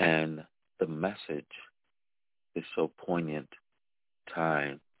 And the message is so poignant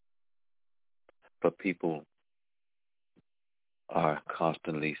time, but people are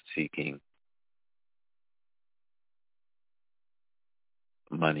constantly seeking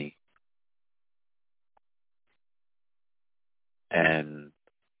money and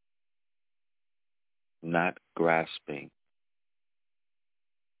not grasping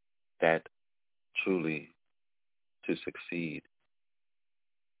that truly to succeed,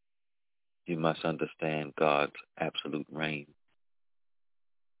 you must understand God's absolute reign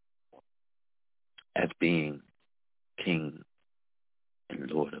as being King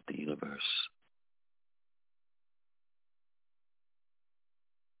and Lord of the universe.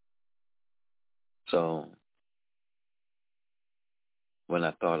 So when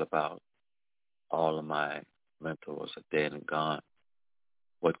I thought about all of my mentors are dead and gone,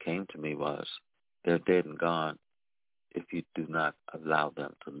 what came to me was they're dead and gone if you do not allow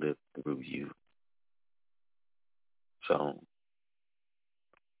them to live through you. So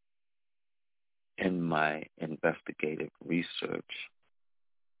in my investigative research,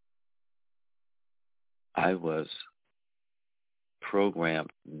 I was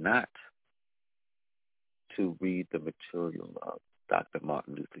programmed not to read the material of Dr.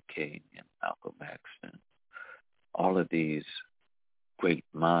 Martin Luther King and Malcolm X and all of these great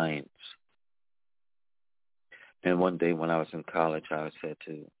minds. And one day when I was in college, I said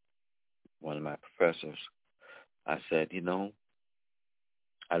to one of my professors, I said, you know,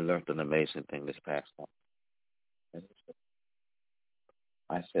 I learned an amazing thing this past month. And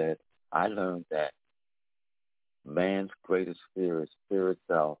I said, I learned that man's greatest fear is fear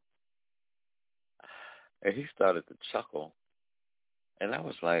itself. And he started to chuckle. And I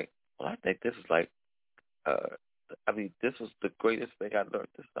was like, well, I think this is like, this was the greatest thing I learned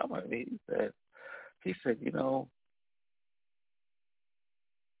this summer. And he said, you know,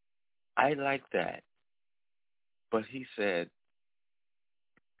 I like that. But he said,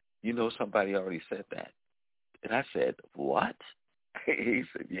 you know, somebody already said that. And I said, what? He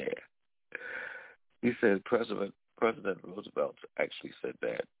said, yeah. He said President Roosevelt actually said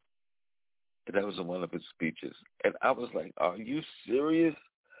that. And that was in one of his speeches. And I was like, are you serious?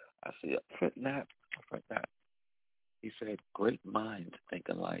 I said, print that. He said, great minds think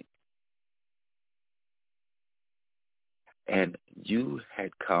alike. And you had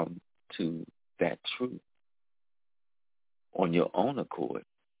come to that truth on your own accord.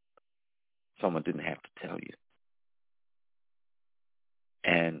 Someone didn't have to tell you.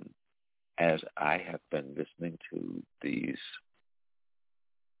 And as I have been listening to these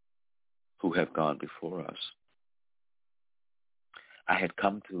who have gone before us, I had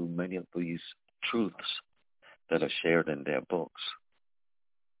come to many of these truths that are shared in their books.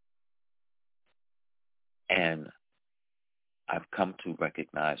 And I've come to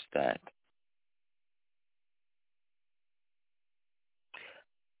recognize that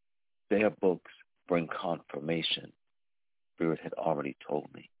their books bring confirmation. Spirit had already told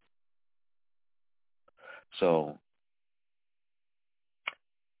me. So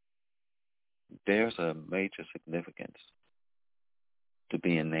there's a major significance to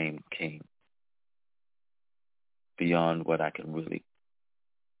being named king beyond what I can really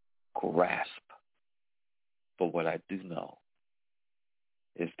grasp. But what I do know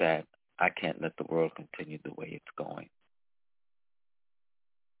is that I can't let the world continue the way it's going.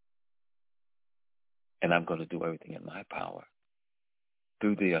 And I'm going to do everything in my power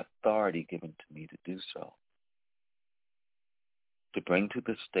through the authority given to me to do so, to bring to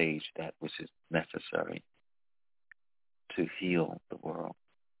the stage that which is necessary to heal the world.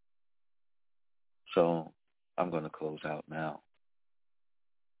 So I'm going to close out now.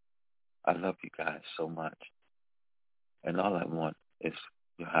 I love you guys so much. And all I want is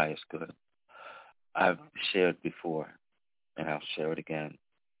your highest good. I've shared before, and I'll share it again.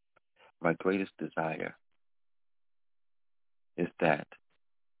 My greatest desire is that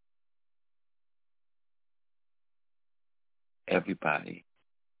everybody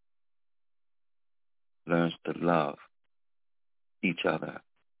learns to love each other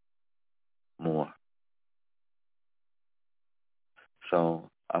more. So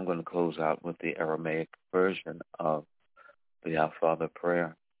I'm going to close out with the Aramaic version of the Our Father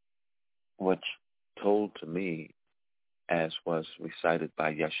prayer, which told to me as was recited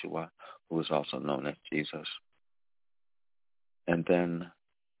by Yeshua, who is also known as Jesus. And then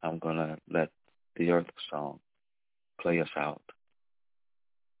I'm going to let the Earth Song play us out.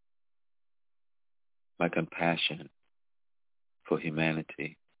 My compassion for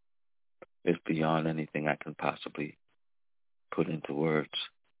humanity is beyond anything I can possibly put into words.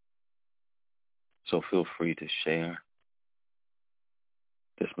 So feel free to share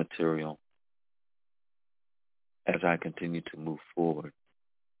this material as I continue to move forward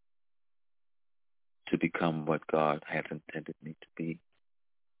to become what God has intended me to be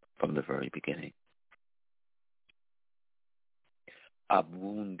from the very beginning.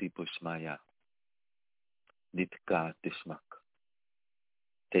 Abundi Bushmaya, Nitka Dishmak,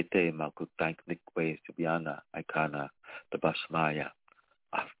 Tete Makutank Nikwe Subiana, Ikana, the Bashmaya,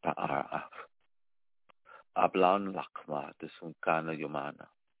 Afta Araf. Ablan Lakma, the Sunkana Yumana.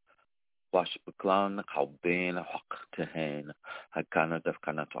 Washbuklan, Hauben, Hok Tehen, Hakana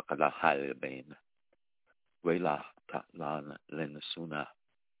Defkana Twakala Halben. Wela Tatlan Lenasuna.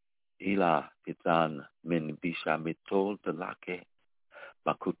 Ila Itan Min Bisha Mitol the Lake.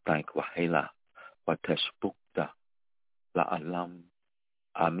 Makutank Wahela. Wateshbukta. La Alam.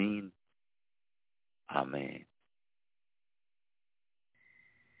 Amin. Amen.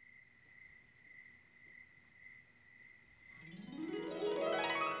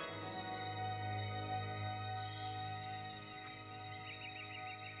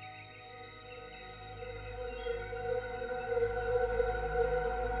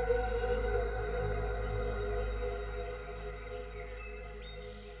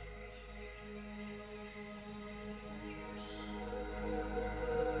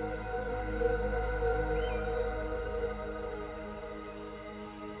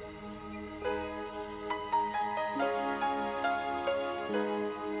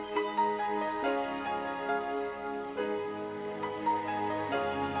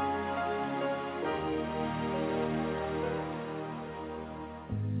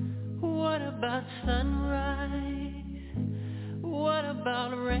 What about sunrise? What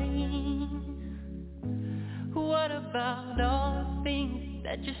about rain? What about all the things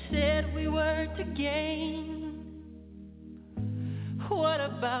that you said we were to gain? What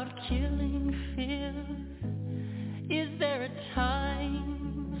about killing fears? Is there a time?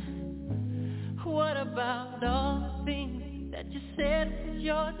 What about all the things that you said was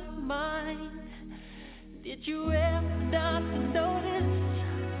yours and mine? Did you ever stop to notice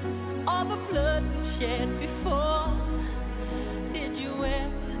all the blood we shed before? Did you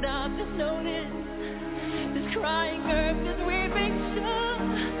ever stop to notice this crying earth, this weeping shore?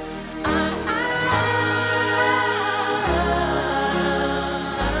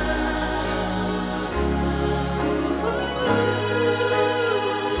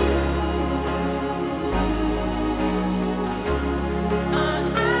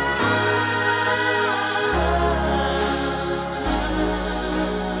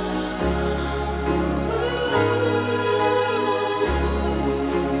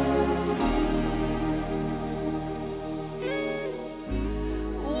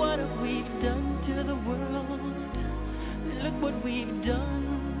 What we've done.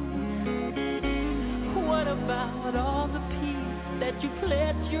 What about all the peace that you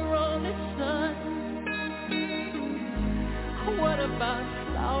pledged your only son? What about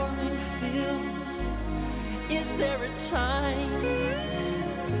flowering fields? Is there a time?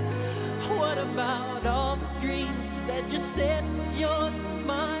 What about all the dreams that you said was yours and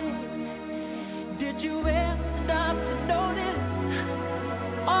mine? Did you ever stop to notice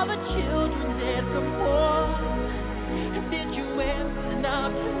all the children dead from war? Did you ever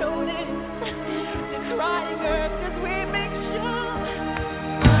stop to notice the crying earth as we make sure?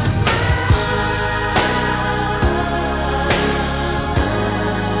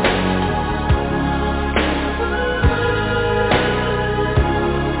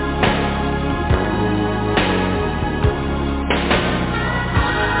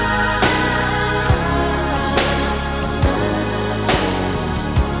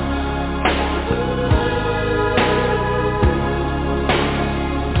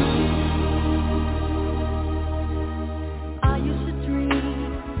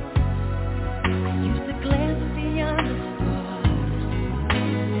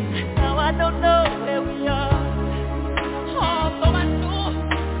 I don't know where we are. Oh, but I know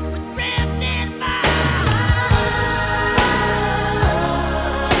we're drifting by.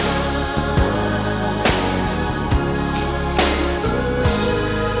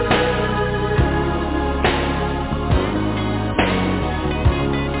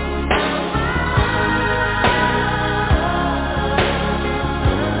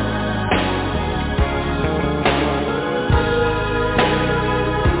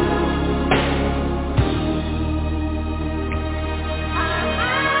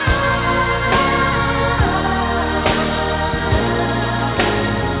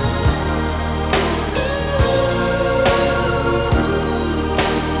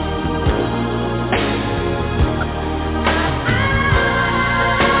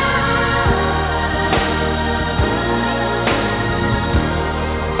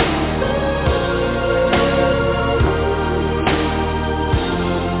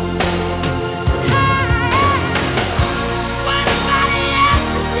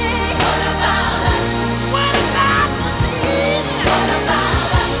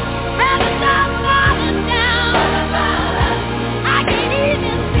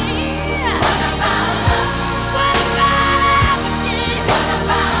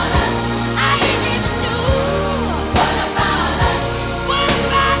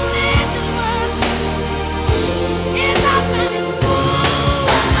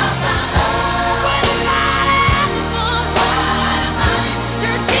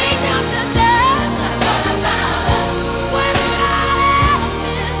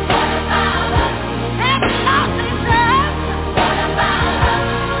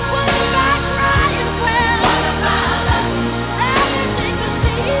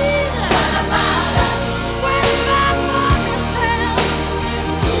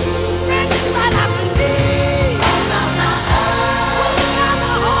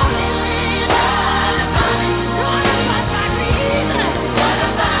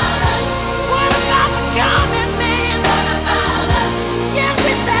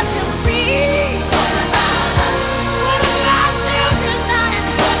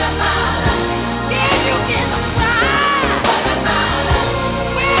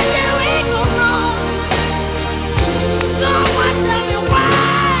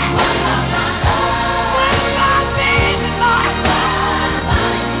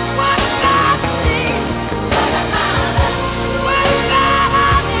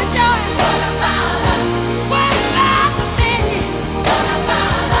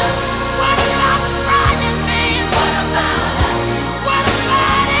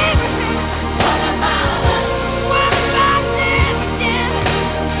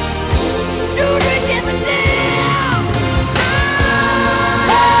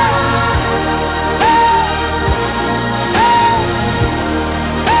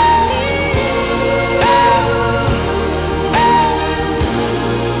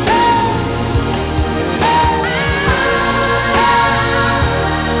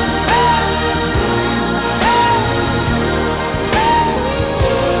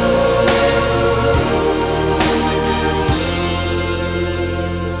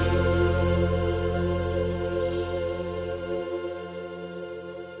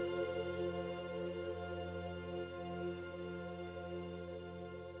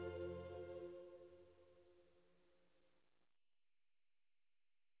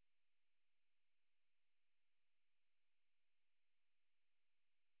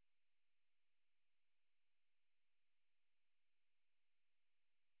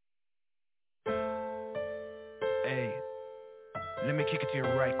 Hey, let me kick it to you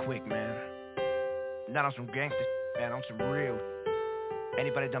right quick, man. Not on some gangster shit, man, on some real.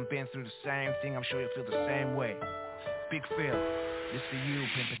 Anybody done been through the same thing, I'm sure you'll feel the same way. Big Phil, this for you,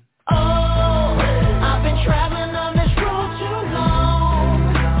 pimpin'. Oh, I've been traveling on this road too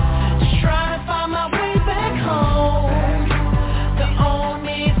long, just trying to find my way back home. The old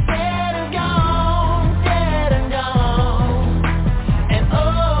me's dead and gone, dead and gone. And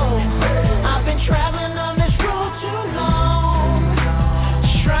oh, I've been traveling on this road too long,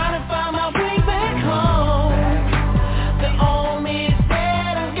 just trying to find my way back home. The old me's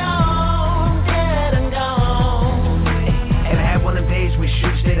dead and gone, dead and gone. And I had one of them days we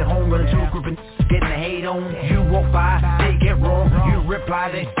should stay at home, running to a group and getting the hate on. You walk by, they get wrong, you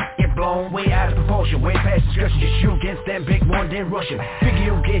reply, they get blown way out of proportion, way past discussion. You shoot against them big one, then rushing. Figure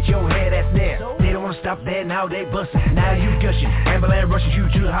you'll get your head that's there. They don't wanna stop there, now they bustin'. Now you gushing, ambulance rushes you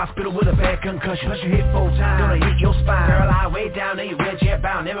to the hospital with a bad concussion. Plus you hit 4 times, gonna hit your spine. Paralyzed way down there, you wheelchair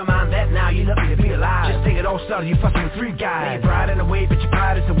bound. Never mind that now, you lucky to be alive. Just think it all started, you fucking with 3 guys. Now your pride in the way, but your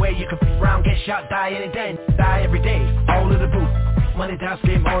pride is the way. You can f*** around, get shot, die any day, die every day. All of the booth. money down,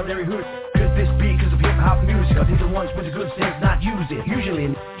 scream ordinary hood. Could this be cause of hip-hop music? Are they the ones with the good sense not use it? Usually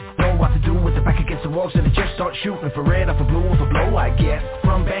know what to do with the back against the wall, so they just start shooting for red or for blue or for blow, I guess.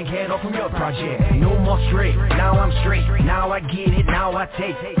 From Bankhead or from your project. No more straight, now I'm straight. Now I get it, now I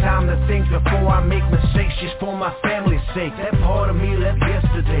take time to think before I make mistakes, just for my family's sake. That part of me left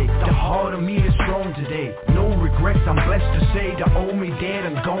yesterday, the heart of me is strong today. No regrets, I'm blessed to say, the old me dead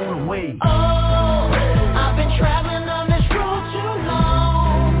and gone away. Oh, I've been traveling on this road too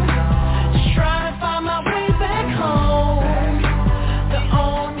long, just trying to find my way back home.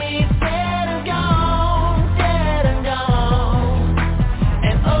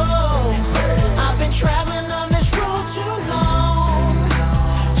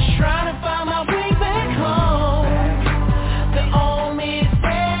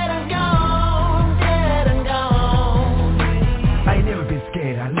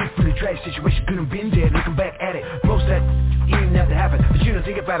 Situation couldn't been dead, looking back at it. Most that even have to happen, but you don't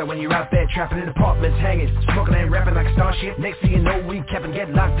think about it when you're out there trapping in apartments, hanging, smoking and rapping like a star shit. Next thing you know, we kept and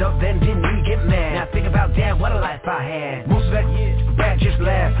get locked up, then didn't we get mad? Now think about, damn, what a life I had. Most of that, bad, just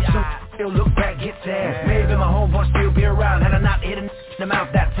laugh. Some still look back, get sad. Maybe my homeboy still be around, had I not hit them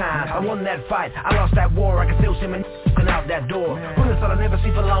out that time. I won that fight, I lost that war, I can still see me out that door. Who thought I'd never see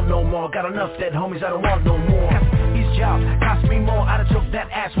for long no more? Got enough dead homies, I don't want no more. His job cost me more, I'd have took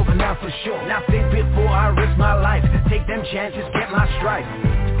that ass whooping now for sure. Now think before I risk my life, take them chances, get my stripes.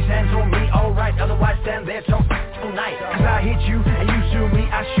 These hands on me, alright, otherwise stand there talk all night. Cause I hit you and you sue me,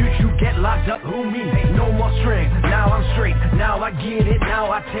 I shoot you, get locked up, who me? No more string, now I'm straight, now I get it, now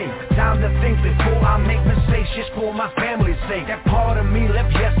I take time to think before I make mistakes, just for my family's sake. That part of me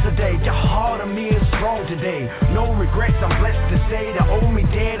left yesterday, the heart of me is strong today. No regrets, I'm blessed to say, the old me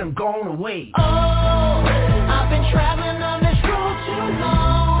dead and gone away. Oh, I've been traveling on this road too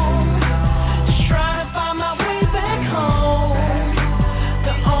long, just trying to find my way back home.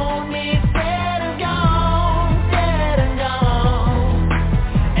 The old me is dead and gone, dead and gone.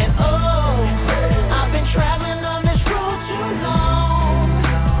 And oh, I've been traveling on this road too long,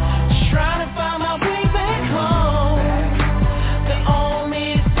 just trying to find my way back home. The old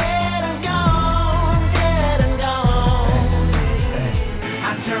me is dead and gone, dead and gone.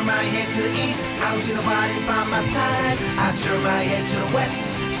 I turn my head to the east, I don't see nobody by my side. I turn my head to the west,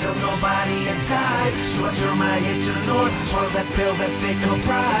 still nobody inside. So I turn my head to the north, swallow that pill that fickle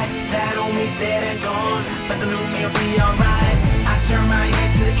pride. That old me's dead and gone, but the new me'll be alright. I turn my head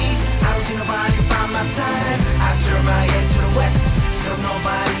to the east, I don't see nobody by my side. I turn my head to the west, still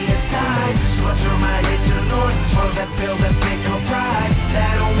nobody inside. So I turn my head to the north, swallow that pill that